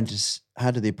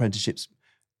the apprenticeships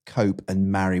cope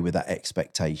and marry with that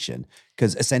expectation?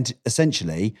 Because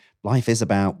essentially life is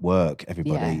about work,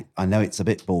 everybody. Yeah. I know it's a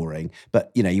bit boring,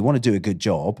 but you want to do a good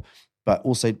job, but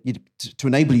also to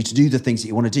enable you to do the things that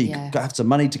you want to do, you're going to have some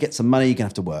money. To get some money, you're going to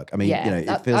have to work. I mean,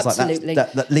 it feels absolutely.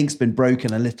 Like that link's been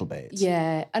broken a little bit.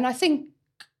 Yeah, and I think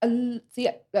a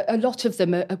lot of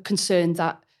them are concerned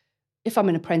that if I'm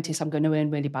an apprentice, I'm going to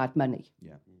earn really bad money.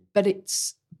 Yeah.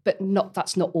 That's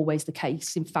not always the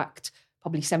case. In fact,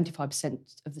 probably 75%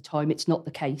 of the time, it's not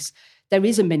the case. There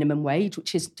is a minimum wage,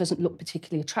 which doesn't look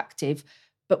particularly attractive,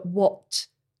 but what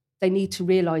they need to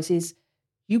realise is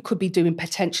you could be doing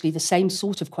potentially the same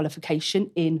sort of qualification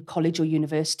in college or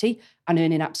university and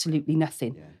earning absolutely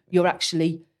nothing. Yeah. You're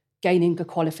actually gaining a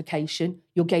qualification,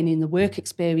 you're gaining the work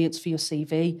experience for your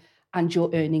CV, and you're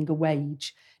earning a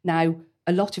wage. Now,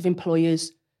 a lot of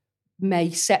employers may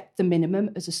set the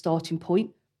minimum as a starting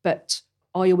point, but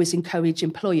I always encourage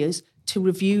employers to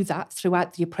review that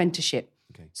throughout the apprenticeship.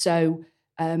 Okay. So,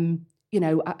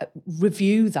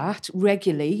 review that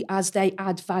regularly as they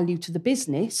add value to the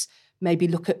business. Maybe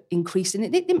look at increasing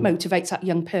it. It motivates that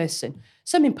young person.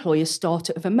 Some employers start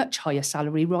at a much higher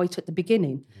salary right at the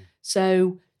beginning. Mm.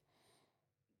 So,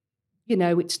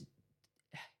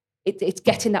 it's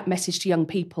getting that message to young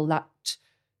people that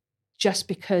just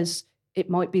because it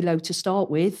might be low to start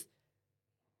with,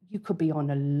 you could be on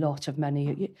a lot of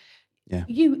money. Yeah.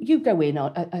 You go in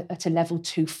at a level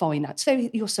 2 finance. So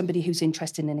you're somebody who's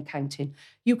interested in accounting.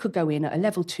 You could go in at a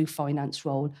level 2 finance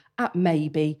role at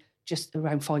maybe just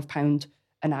around £5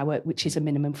 an hour, which is a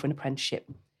minimum for an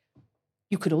apprenticeship.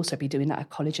 You could also be doing that at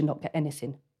college and not get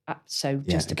anything. So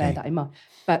just to bear that in mind.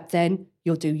 But then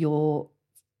you'll do your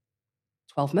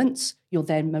 12 months. You'll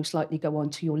then most likely go on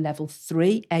to your level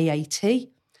 3 AAT,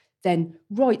 then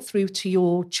right through to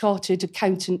your chartered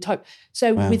accountant type.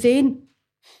 So within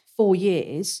 4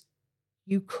 years,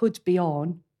 you could be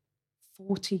on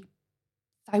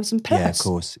 40,000 plus. Yeah, of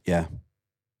course. Yeah.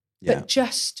 But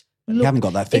just look, you haven't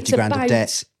got that 50 grand of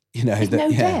debt.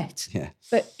 Debt. Yeah.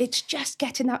 But it's just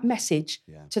getting that message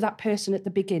to that person at the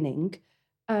beginning.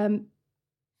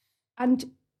 And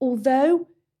although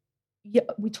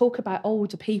we talk about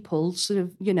older people, sort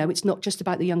of, it's not just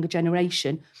about the younger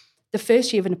generation, the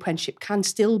first year of an apprenticeship can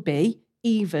still be,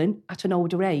 even at an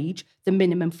older age, the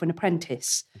minimum for an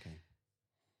apprentice. Okay.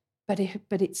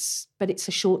 But it's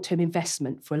a short-term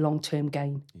investment for a long-term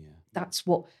gain. Yeah. That's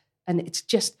what, and it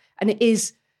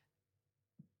is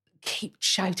keep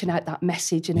shouting out that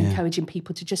message and encouraging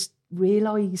people to just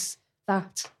realise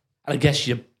that. And I guess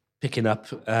you're picking up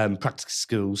practical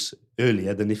skills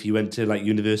earlier than if you went to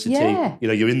university. Yeah.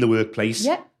 You're in the workplace.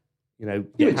 Yeah.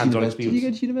 Hands-on experience. Did you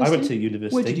go to university? I went to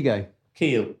university. Where did you go?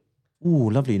 Keele. Oh,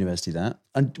 lovely university that.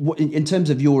 And what, in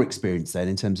terms of your experience then,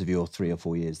 in terms of your 3 or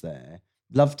 4 years there,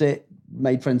 loved it,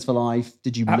 made friends for life?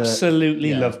 Did you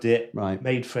absolutely loved it? Right.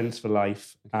 Made friends for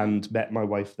life and met my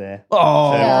wife there.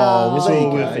 Oh, so it's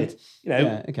all worth it.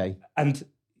 Okay. And,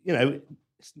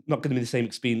 it's not going to be the same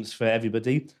experience for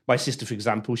everybody. My sister, for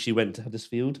example, she went to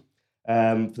Huddersfield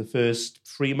for the first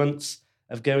 3 months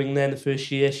of going there in the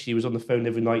first year. She was on the phone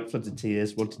every night, floods of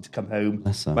tears, wanted to come home.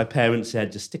 My parents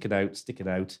said, just stick it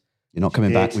out. You're not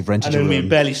coming back. We've rented your room. And then we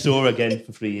barely saw her again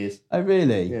for 3 years. Oh,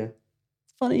 really? Yeah.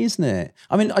 It's funny, isn't it?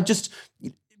 I mean,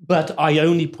 But I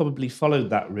only probably followed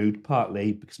that route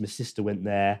partly because my sister went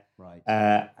there. Right.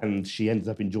 And she ended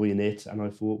up enjoying it. And I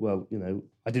thought, well,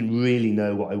 I didn't really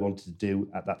know what I wanted to do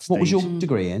at that stage. What was your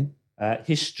degree in?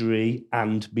 History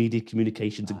and media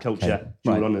communications and culture.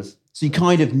 Dual honours. So you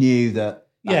kind of knew that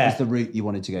that was the route you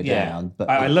wanted to go down. But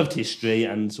I loved history,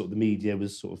 and sort of the media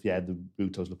was sort of the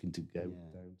route I was looking to go down.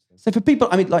 So for people,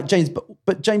 I mean, like James,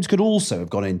 but James could also have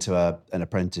gone into an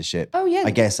apprenticeship. Oh yeah,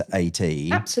 I guess at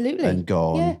 18, absolutely, and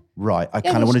gone right. I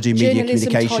Yeah, kind of want to do media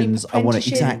communications. I want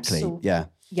to apprenticeships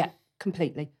yeah,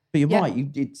 completely. But you're right.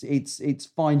 It's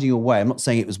finding your way. I'm not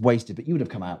saying it was wasted, but you would have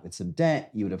come out with some debt.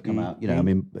 You would have come out. I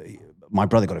mean, my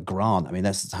brother got a grant. I mean,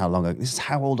 this is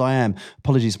how old I am.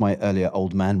 Apologies for my earlier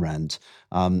old man rant.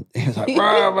 He was like, they're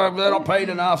not paid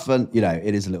enough, and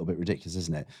it is a little bit ridiculous,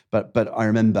 isn't it? But I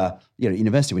remember, at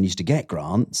university when you used to get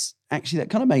grants, actually that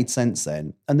kind of made sense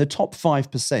then. And the top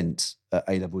 5% at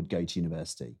A level would go to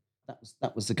university.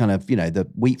 That was the kind of, the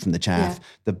wheat from the chaff,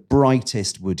 the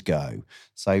brightest would go.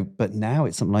 So, but now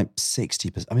it's something like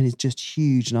 60%. I mean, it's just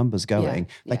huge numbers going.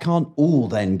 They can't all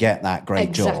then get that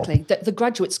great job. Exactly. The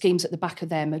graduate schemes at the back of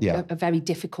them are very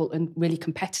difficult and really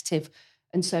competitive.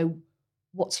 And so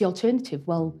what's the alternative?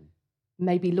 Well,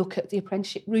 maybe look at the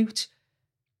apprenticeship route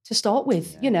to start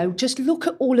with. Just look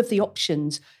at all of the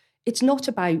options. It's not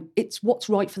about, it's what's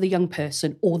right for the young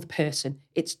person or the person.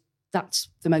 That's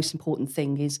the most important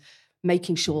thing, is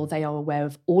making sure they are aware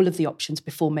of all of the options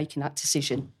before making that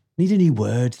decision. Need a new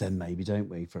word then, maybe, don't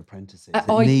we, for apprentices? I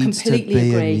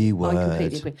completely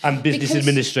agree. And business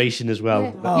administration as well.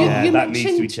 You that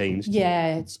needs to be changed.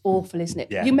 Yeah, it's awful, isn't it?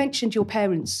 Yeah. You mentioned your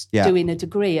parents doing a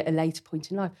degree at a later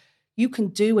point in life. You can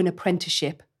do an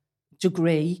apprenticeship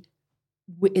degree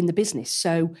in the business.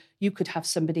 So you could have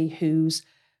somebody who's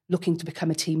looking to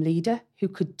become a team leader, who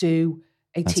could do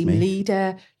team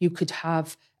leader. You could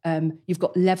have, you've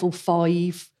got level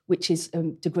 5, which is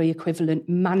degree equivalent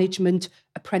management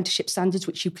apprenticeship standards,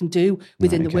 which you can do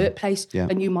within the workplace. Yeah.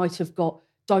 And you might have got,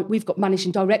 we've got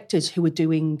managing directors who are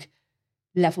doing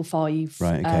level 5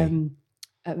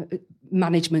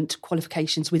 management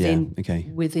qualifications within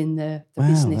the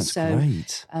business. That's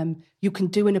great. You can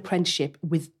do an apprenticeship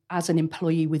as an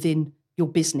employee within your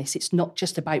business. It's not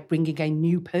just about bringing a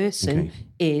new person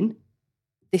in.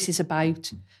 This is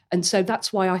about, and so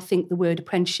that's why I think the word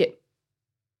apprenticeship,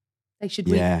 they should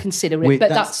reconsider it. But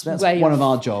that's one of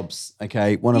our jobs.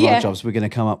 Okay, one of our jobs. We're going to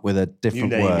come up with a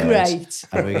different word, great,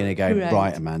 and we're going to go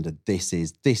right, Amanda. This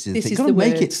is the thing. You've got to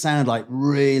make it sound like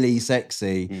really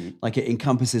sexy, like it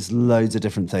encompasses loads of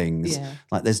different things. Yeah.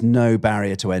 Like there's no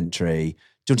barrier to entry.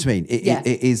 Do you know what I mean?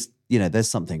 It is. There's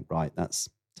something right. That's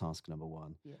task number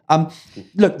 1. Yeah.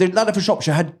 Look, the Ladder for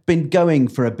Shropshire had been going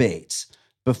for a bit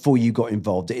before you got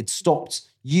involved. It stopped.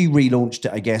 You relaunched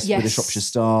it, I guess, with the Shropshire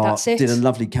Star. That's it. Did a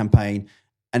lovely campaign.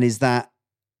 And is that,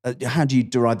 how do you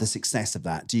derive the success of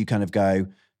that? Do you kind of go,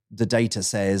 the data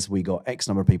says we got X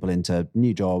number of people into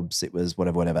new jobs, it was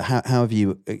whatever. How have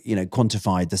you,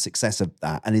 quantified the success of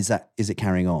that? And is it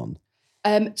carrying on?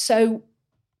 So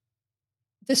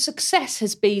the success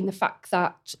has been the fact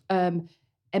that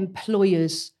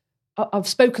employers, I've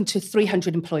spoken to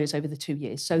 300 employers over the 2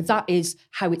 years. So that is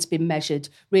how it's been measured.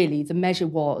 Really, the measure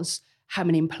was how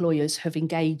many employers have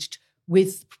engaged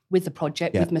with the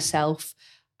project, with myself.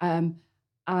 And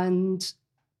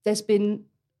it's been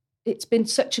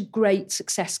such a great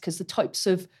success because the types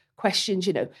of questions,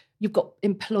 you've got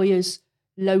employers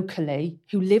locally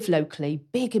who live locally,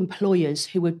 big employers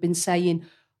who have been saying,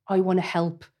 I want to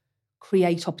help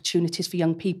create opportunities for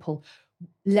young people.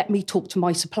 Let me talk to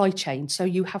my supply chain. So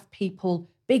you have people,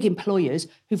 big employers,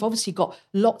 who've obviously got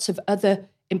lots of other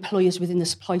employers within the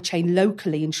supply chain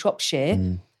locally in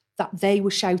Shropshire, that they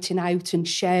were shouting out and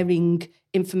sharing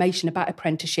information about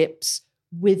apprenticeships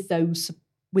with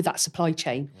that supply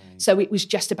chain. Right. So it was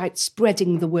just about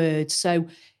spreading the word. So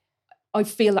I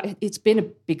feel like it's been a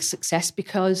big success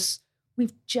because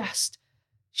we've just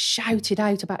shouted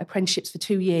out about apprenticeships for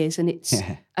 2 years, and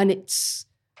it's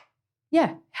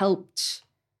helped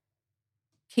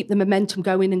keep the momentum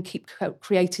going and keep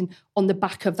creating on the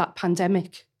back of that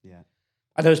pandemic. Yeah,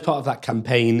 I know as part of that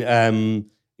campaign, in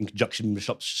conjunction with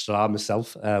Shropshire Star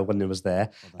myself, when I was there,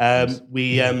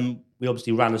 we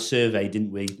obviously ran a survey,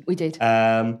 didn't we? We did.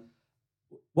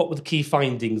 What were the key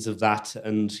findings of that,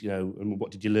 and and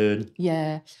what did you learn?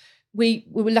 Yeah, we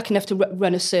were lucky enough to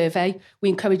run a survey. We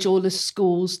encourage all the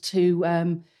schools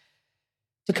to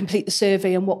complete the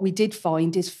survey, and what we did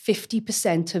find is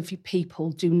 50% of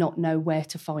people do not know where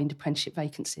to find apprenticeship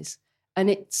vacancies, and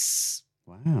it's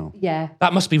wow. Yeah,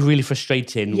 that must be really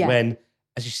frustrating when,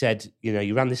 as you said,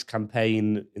 you ran this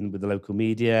campaign with the local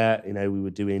media. We were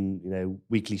doing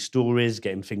weekly stories,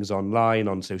 getting things online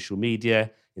on social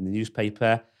media, in the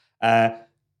newspaper.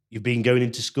 You've been going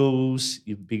into schools,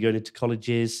 you've been going into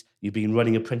colleges, you've been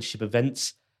running apprenticeship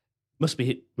events. must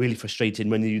be really frustrating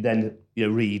when you then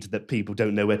read that people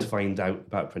don't know where to find out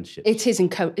about apprenticeships. It is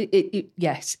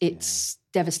yes, it's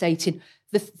devastating.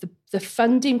 The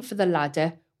funding for the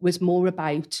ladder was more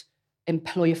about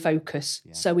employer focus,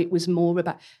 so it was more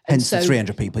about hence the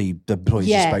 300 people the employees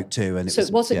you spoke to, and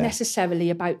it wasn't necessarily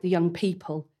about the young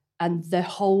people, and the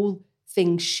whole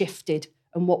thing shifted.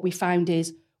 And what we found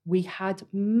is we had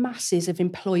masses of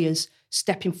employers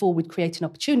stepping forward, creating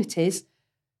opportunities,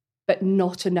 but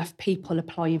not enough people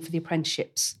applying for the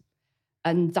apprenticeships.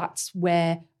 And that's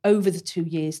where, over the 2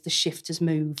 years, the shift has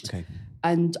moved. Okay.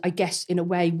 And I guess, in a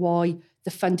way, why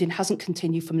the funding hasn't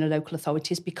continued from the local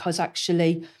authorities, because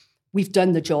actually we've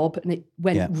done the job and it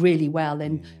went really well.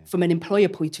 And from an employer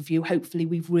point of view, hopefully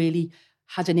we've really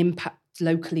had an impact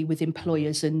locally with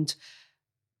employers. And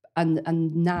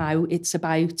now it's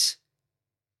about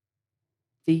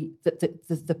the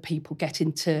people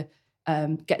getting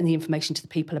the information to the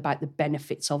people about the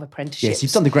benefits of apprenticeships. Yes,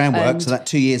 you've done the groundwork, so that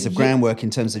 2 years of groundwork in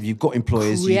terms of you've got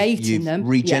employers, you've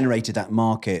regenerated that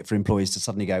market for employees to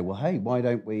suddenly go, well, hey, why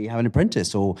don't we have an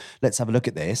apprentice, or let's have a look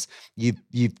at this.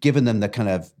 You've given them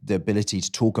the ability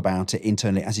to talk about it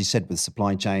internally, as you said, with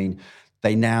supply chain.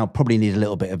 They now probably need a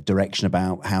little bit of direction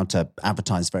about how to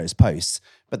advertise various posts,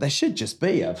 but there should just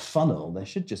be a funnel. There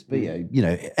should just be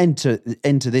enter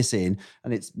this in,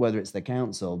 and it's whether it's the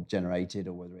council generated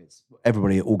or whether it's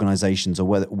everybody, organisations, or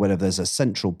whether there's a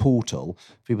central portal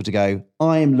for people to go,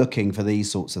 I am looking for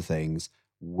these sorts of things.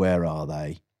 Where are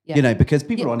they? Yeah. Because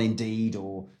people are on Indeed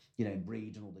or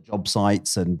Read and all the job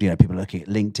sites, and people are looking at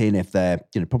LinkedIn if they're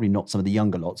probably not some of the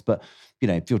younger lots, but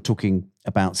if you're talking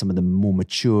about some of the more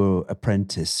mature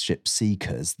apprenticeship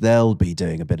seekers, they'll be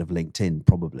doing a bit of LinkedIn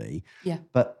probably. Yeah.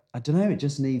 But I don't know, it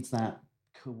just needs that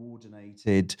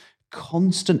coordinated,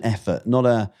 constant effort. Not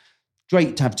a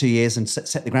great to have 2 years and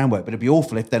set the groundwork, but it'd be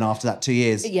awful if then after that 2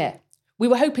 years. Yeah. We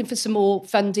were hoping for some more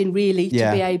funding really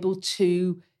to be able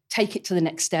to take it to the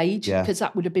next stage, because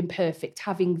that would have been perfect,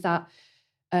 having that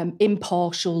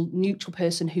impartial, neutral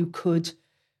person who could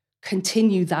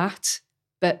continue that.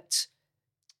 But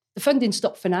the funding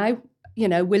stopped for now.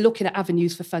 We're looking at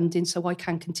avenues for funding so I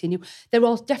can continue. There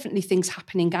are definitely things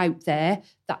happening out there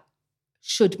that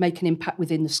should make an impact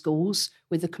within the schools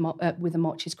with the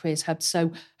Marches Careers Hub.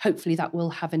 So hopefully that will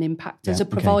have an impact. As a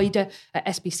provider at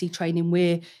SBC Training,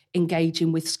 we're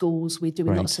engaging with schools. We're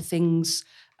doing lots of things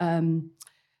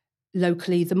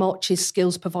locally. The Marches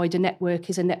Skills Provider Network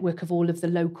is a network of all of the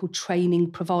local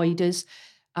training providers.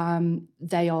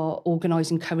 They are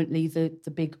organising currently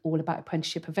the big All About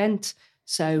Apprenticeship event.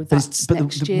 So that's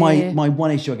next year. My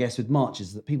one issue, I guess, with Marches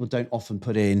is that people don't often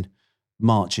put in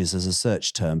Marches as a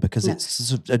search term because it's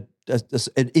sort of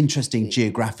an interesting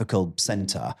geographical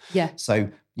centre. Yeah. So,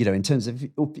 in terms of,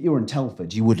 if you're in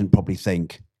Telford, you wouldn't probably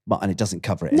think, and it doesn't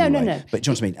cover it anyway. No. But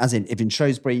do you know what I mean? As in, if in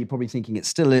Shrewsbury, you're probably thinking it's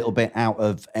still a little bit out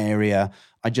of area.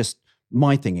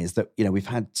 My thing is that, we've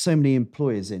had so many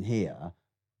employers in here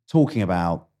talking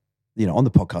about, on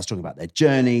the podcast, talking about their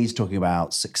journeys, talking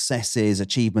about successes,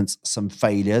 achievements, some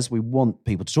failures. We want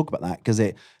people to talk about that because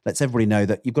it lets everybody know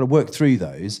that you've got to work through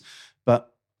those.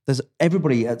 But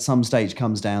everybody at some stage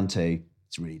comes down to,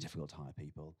 it's really difficult to hire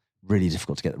people, really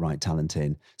difficult to get the right talent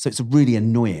in. So it's really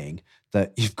annoying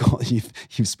that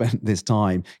you've spent this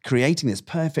time creating this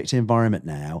perfect environment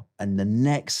now, and the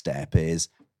next step is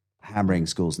hammering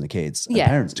schools and the kids and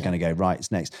parents to kind of go, right,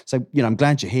 it's next. So, I'm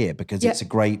glad you're here because it's a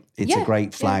great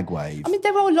flag wave. I mean,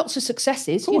 there are lots of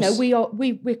successes.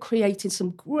 We're creating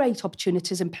some great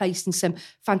opportunities and placing some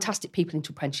fantastic people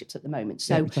into apprenticeships at the moment.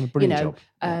 So, we've done a brilliant job.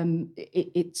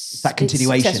 It's that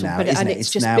continuation now, isn't it?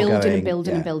 It's just building and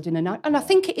building and building. And I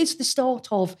think it is the start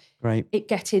of it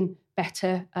getting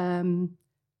better. And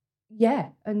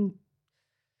well,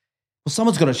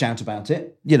 someone's got to shout about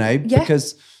it,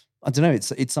 because I don't know,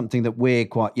 it's something that we're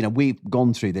quite, we've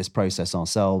gone through this process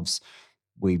ourselves.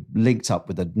 We linked up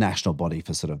with a national body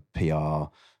for sort of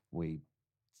PR. We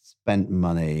spent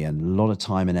money and a lot of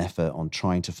time and effort on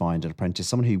trying to find an apprentice,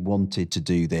 someone who wanted to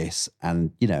do this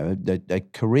and, a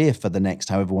career for the next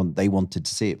however long they wanted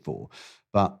to see it for.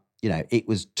 But, it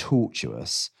was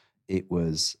tortuous. It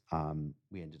was,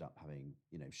 we ended up having,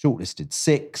 shortlisted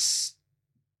 6,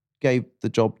 gave the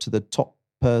job to the top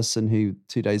person who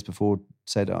 2 days before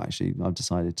said, actually, I've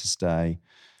decided to stay.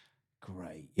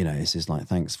 Great. This is like,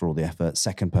 thanks for all the effort.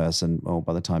 Second person,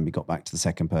 by the time we got back to the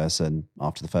second person,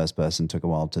 after the first person took a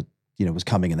while to, was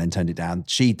coming and then turned it down.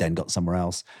 She then got somewhere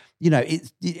else.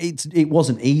 It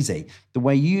wasn't easy. The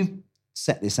way you've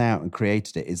set this out and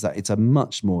created it is that it's a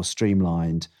much more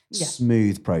streamlined,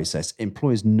 smooth process.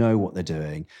 Employers know what they're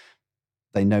doing.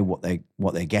 they know what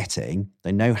they're getting.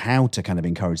 They know how to kind of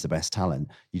encourage the best talent.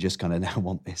 You just kind of now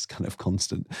want this kind of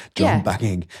constant drum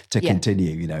banging to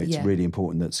continue. You know, it's really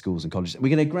important that schools and colleges.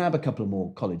 We're going to grab a couple of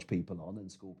more college people on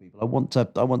and school people. I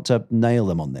want to nail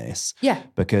them on this. Yeah,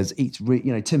 because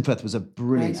Tim Firth was a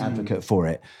brilliant advocate for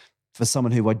it, for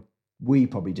someone who we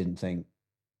probably didn't think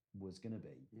was going to be.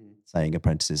 Saying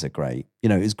apprentices are great. You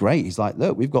know, it's great. He's like,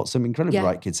 look, we've got some incredibly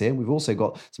bright kids here, and we've also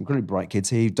got some incredibly bright kids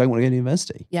here who don't want to go to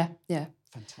university. Yeah.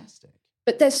 Fantastic.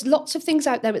 But there's lots of things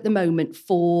out there at the moment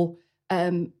for,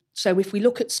 so if we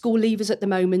look at school leavers at the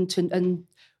moment, and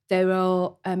there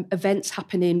are events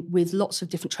happening with lots of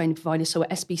different training providers. So at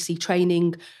SBC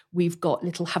Training, we've got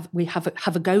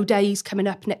have a go days coming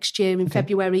up next year in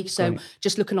February. So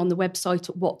just looking on the website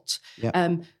at what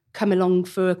come along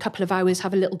for a couple of hours,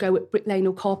 have a little go at bricklaying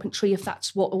or carpentry, if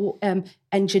that's what, or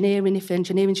engineering, if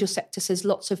engineering's your sector. Says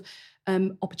lots of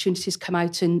opportunities come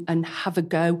out and have a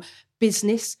go.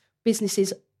 Business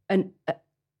is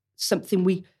something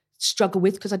we struggle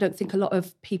with, because I don't think a lot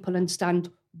of people understand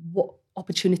what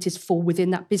opportunities fall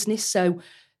within that business. So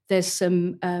there's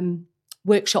some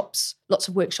workshops, lots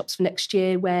of workshops for next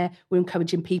year, where we're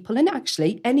encouraging people, and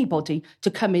actually anybody, to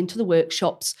come into the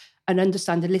workshops and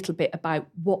understand a little bit about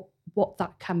what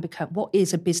that can become. What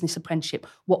is a business apprenticeship?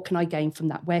 What can I gain from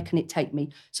that? Where can it take me?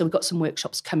 So we've got some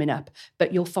workshops coming up,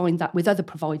 but you'll find that with other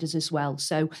providers as well.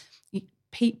 So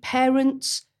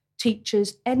parents,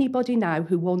 teachers, anybody now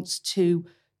who wants to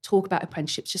talk about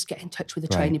apprenticeships, just get in touch with a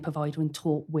training provider and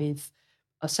talk with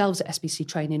ourselves at SBC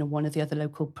Training and one of the other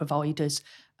local providers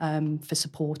for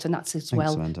support. And that's as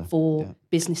well Amanda. For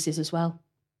businesses as well.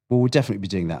 Well, we'll definitely be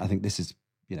doing that. I think this is,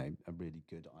 a really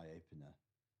good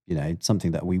eye-opener,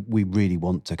 something that we really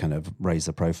want to kind of raise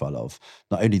the profile of.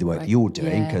 Not only the work you're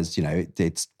doing, because,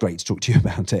 it's great to talk to you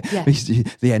about it. Yeah.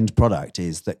 The end product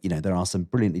is that, there are some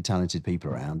brilliantly talented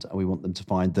people around, and we want them to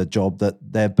find the job that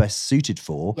they're best suited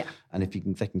for. Yeah. And if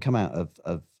they can come out of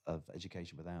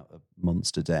education without a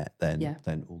monster debt,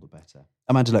 then all the better.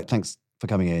 Amanda, look, thanks for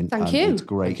coming in. Thank you. It's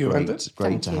great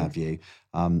to have you.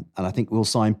 And I think we'll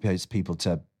signpost people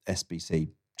to SBC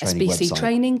Training SBC website.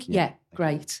 Training,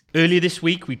 great. Earlier this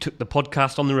week, we took the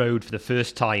podcast on the road for the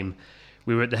first time.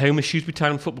 We were at the home of Shrewsbury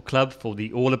Town Football Club for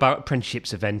the All About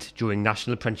Apprenticeships event during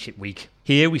National Apprenticeship Week.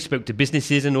 Here, we spoke to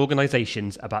businesses and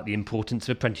organisations about the importance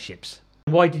of apprenticeships.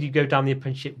 Why did you go down the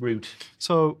apprenticeship route?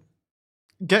 So,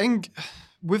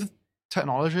 with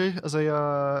technology as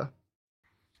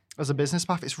a business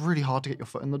path, it's really hard to get your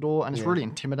foot in the door, and it's really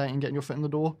intimidating getting your foot in the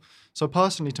door. So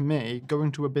personally, to me,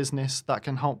 going to a business that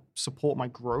can help support my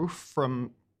growth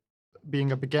from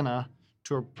being a beginner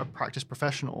to a practice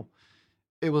professional,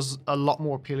 it was a lot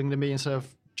more appealing to me, instead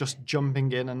of just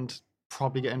jumping in and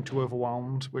probably getting too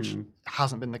overwhelmed, which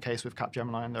hasn't been the case with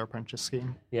Capgemini and their apprentice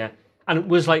scheme. Yeah. And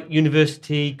was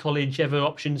university, college ever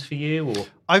options for you? Or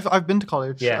I've been to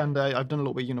college, and I've done a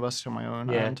little bit of university on my own,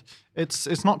 and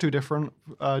it's not too different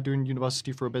doing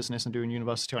university for a business and doing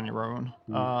university on your own.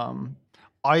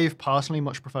 I've personally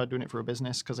much preferred doing it for a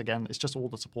business, because again, it's just all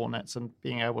the support nets and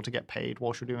being able to get paid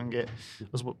whilst you're doing it,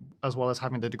 as well as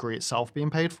having the degree itself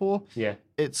being paid for. Yeah,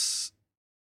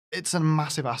 it's a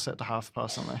massive asset to have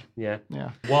personally. Yeah.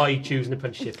 Why choose an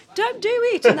apprenticeship? Don't do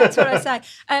it, and that's what I say.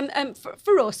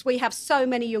 For us, we have so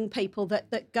many young people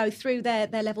that go through their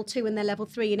level 2 and their level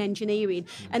 3 in engineering,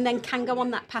 and then can go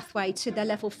on that pathway to their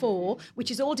level 4, which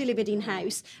is all delivered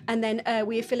in-house, and then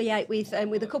we affiliate with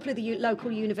a couple of the local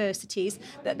universities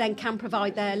that then can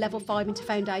provide their level 5 into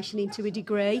foundation into a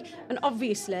degree. And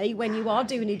obviously, when you are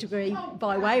doing a degree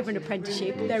by way of an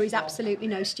apprenticeship, there is absolutely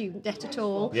no student debt at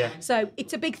all. Yeah. So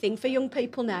it's a big thing for young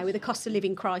people now with the cost of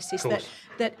living crisis,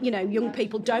 that young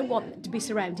people don't want to be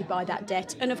surrounded by that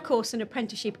debt. And of course, an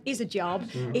apprenticeship is a job,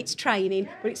 it's training,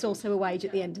 but it's also a wage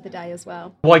at the end of the day as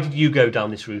well. Why did you go down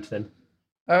this route then?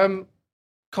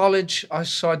 College,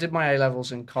 I did my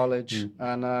A-levels in college,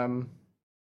 and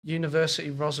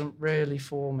university wasn't really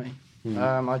for me.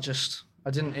 I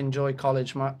didn't enjoy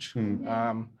college much.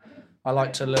 I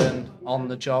like to learn on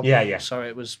the job, so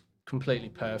it was completely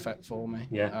perfect for me.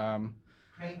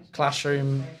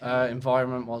 Classroom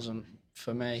environment wasn't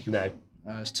for me. No.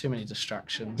 There's too many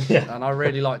distractions. And I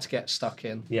really like to get stuck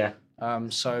in.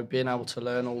 So being able to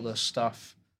learn all the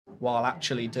stuff while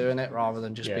actually doing it, rather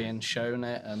than just being shown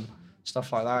it and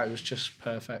stuff like that, it was just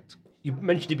perfect. You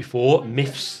mentioned it before,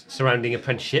 myths surrounding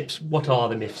apprenticeships. What are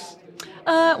the myths?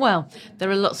 Well, there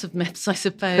are lots of myths, I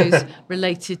suppose,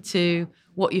 related to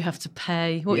what you have to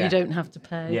pay, what you don't have to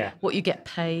pay, what you get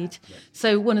paid.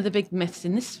 So one of the big myths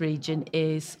in this region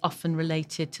is often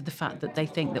related to the fact that they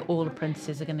think that all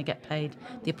apprentices are going to get paid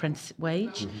the apprenticeship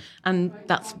wage. And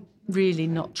that's really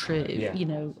not true. You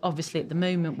know, obviously at the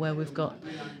moment where we've got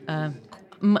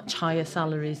much higher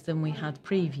salaries than we had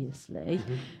previously,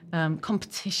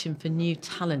 competition for new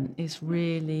talent is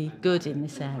really good in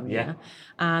this area.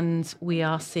 And we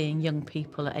are seeing young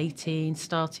people at 18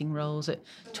 starting roles at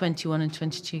 21 and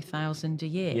 22,000 a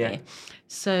year.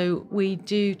 So we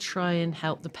do try and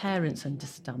help the parents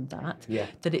understand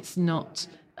that it's not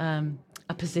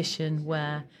a position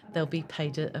where they'll be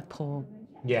paid a poor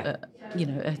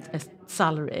a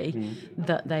salary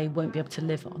that they won't be able to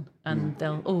live on, and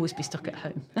they'll always be stuck at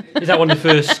home. Is that one of the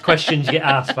first questions you get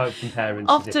asked about from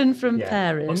parents? Often from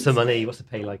parents. What's the money? What's the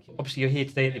pay like? Obviously, you're here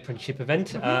today at the apprenticeship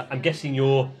event. I'm guessing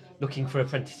you're looking for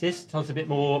apprentices. Tell us a bit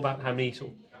more about how many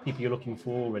sort of people you're looking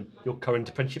for and your current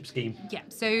apprenticeship scheme. Yeah,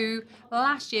 so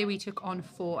last year we took on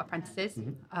 4 apprentices,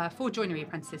 4 joinery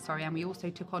apprentices, and we also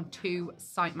took on 2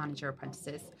 site manager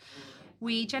apprentices.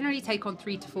 We generally take on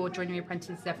 3 to 4 joinery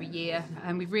apprentices every year,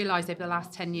 and we've realised over the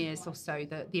last 10 years or so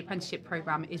that the apprenticeship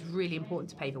programme is really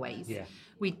important to pave the ways.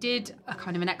 We did a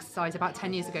kind of an exercise about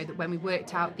 10 years ago that when we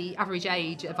worked out the average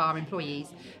age of our employees,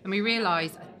 and we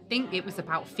realised, I think it was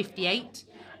about 58,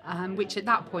 which at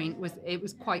that point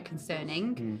was quite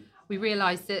concerning. We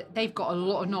realised that they've got a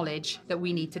lot of knowledge that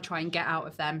we need to try and get out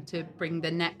of them to bring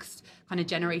the next kind of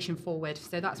generation forward.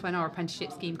 So that's when our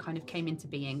apprenticeship scheme kind of came into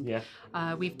being.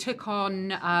 We've took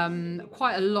on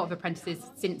quite a lot of apprentices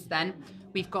since then.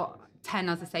 We've got 10,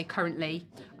 as I say, currently.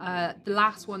 The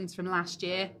last ones from last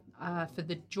year, for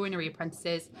the joinery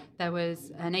apprentices, there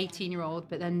was an 18-year-old,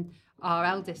 but then our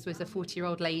eldest was a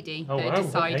 40-year-old lady that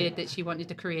decided that she wanted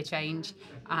a career change,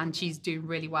 and she's doing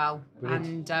really well.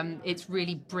 Brilliant. And it's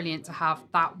really brilliant to have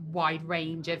that wide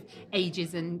range of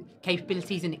ages and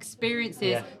capabilities and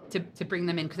experiences to bring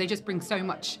them in, because they just bring so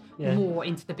much more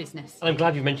into the business. And I'm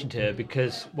glad you mentioned her,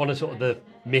 because one of sort of the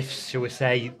myths, shall we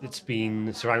say, that's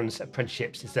been surrounds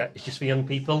apprenticeships is that it's just for young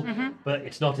people, but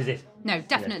it's not, is it? No,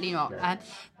 definitely not. No.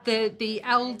 The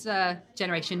elder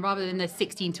generation, rather than the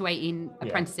 16 to 18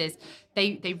 apprentices,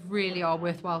 they really are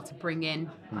worthwhile to bring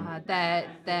in. Their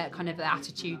kind of their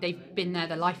attitude, they've been there,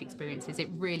 their life experiences, it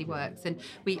really works. And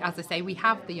we, as I say, we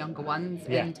have the younger ones,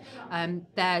 and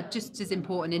they're just as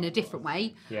important in a different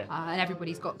way. And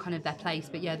everybody's got kind of their place.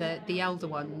 But the elder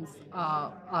ones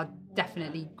are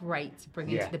definitely great to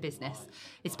bring into the business,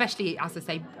 especially as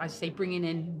I say, bringing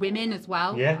in women as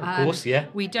well. Of course.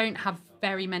 We don't have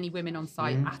very many women on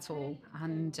site at all,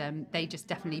 and they just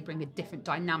definitely bring a different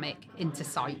dynamic into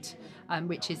site,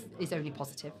 which is only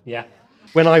positive.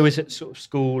 When I was at sort of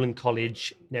school and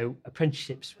college,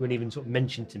 apprenticeships weren't even sort of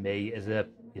mentioned to me as a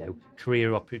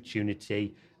career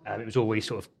opportunity. It was always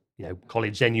sort of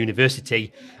college then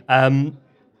university.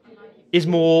 Is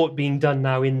more being done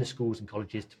now in the schools and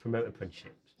colleges to promote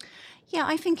apprenticeships? Yeah,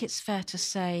 I think it's fair to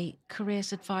say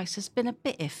careers advice has been a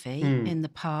bit iffy in the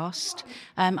past.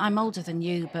 I'm older than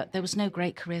you, but there was no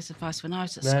great careers advice when I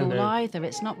was at school either.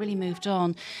 It's not really moved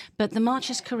on. But the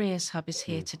Marches Careers Hub is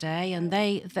here today, and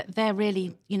they're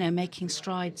really, making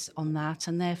strides on that,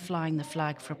 and they're flying the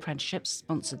flag for apprenticeships,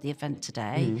 sponsored the event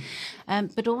today.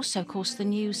 But also, of course, the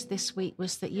news this week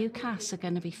was that UCAS are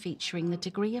going to be featuring the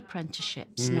degree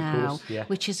apprenticeships now,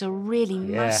 which is a really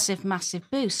massive, massive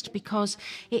boost, because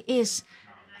it is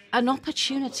an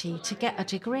opportunity to get a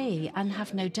degree and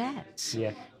have no debt.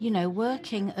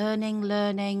 Working, earning,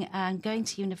 learning, and going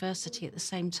to university at the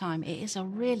same time. It is a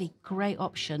really great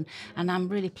option, and I'm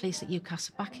really pleased that UCAS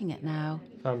are backing it now.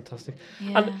 Fantastic.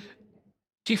 And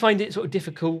do you find it sort of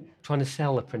difficult trying to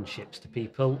sell apprenticeships to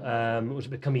people? Or has it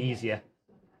become easier?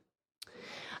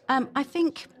 I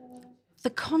think the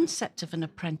concept of an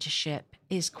apprenticeship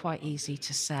is quite easy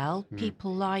to sell.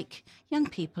 People like, young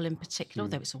people in particular,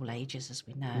 although it's all ages as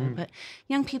we know, but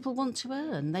young people want to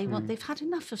earn. They've had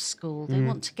enough of school. They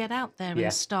want to get out there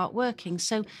and start working.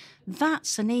 So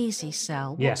that's an easy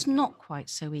sell. What's not quite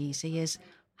so easy is,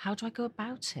 how do I go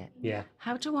about it?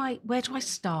 Where do I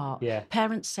start?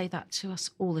 Parents say that to us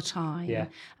all the time.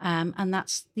 And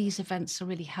these events are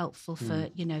really helpful for,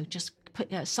 just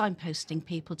signposting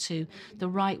people to the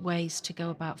right ways to go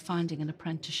about finding an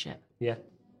apprenticeship.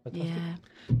 Fantastic.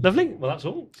 Lovely. Well, that's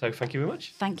all. So thank you very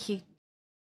much. Thank you.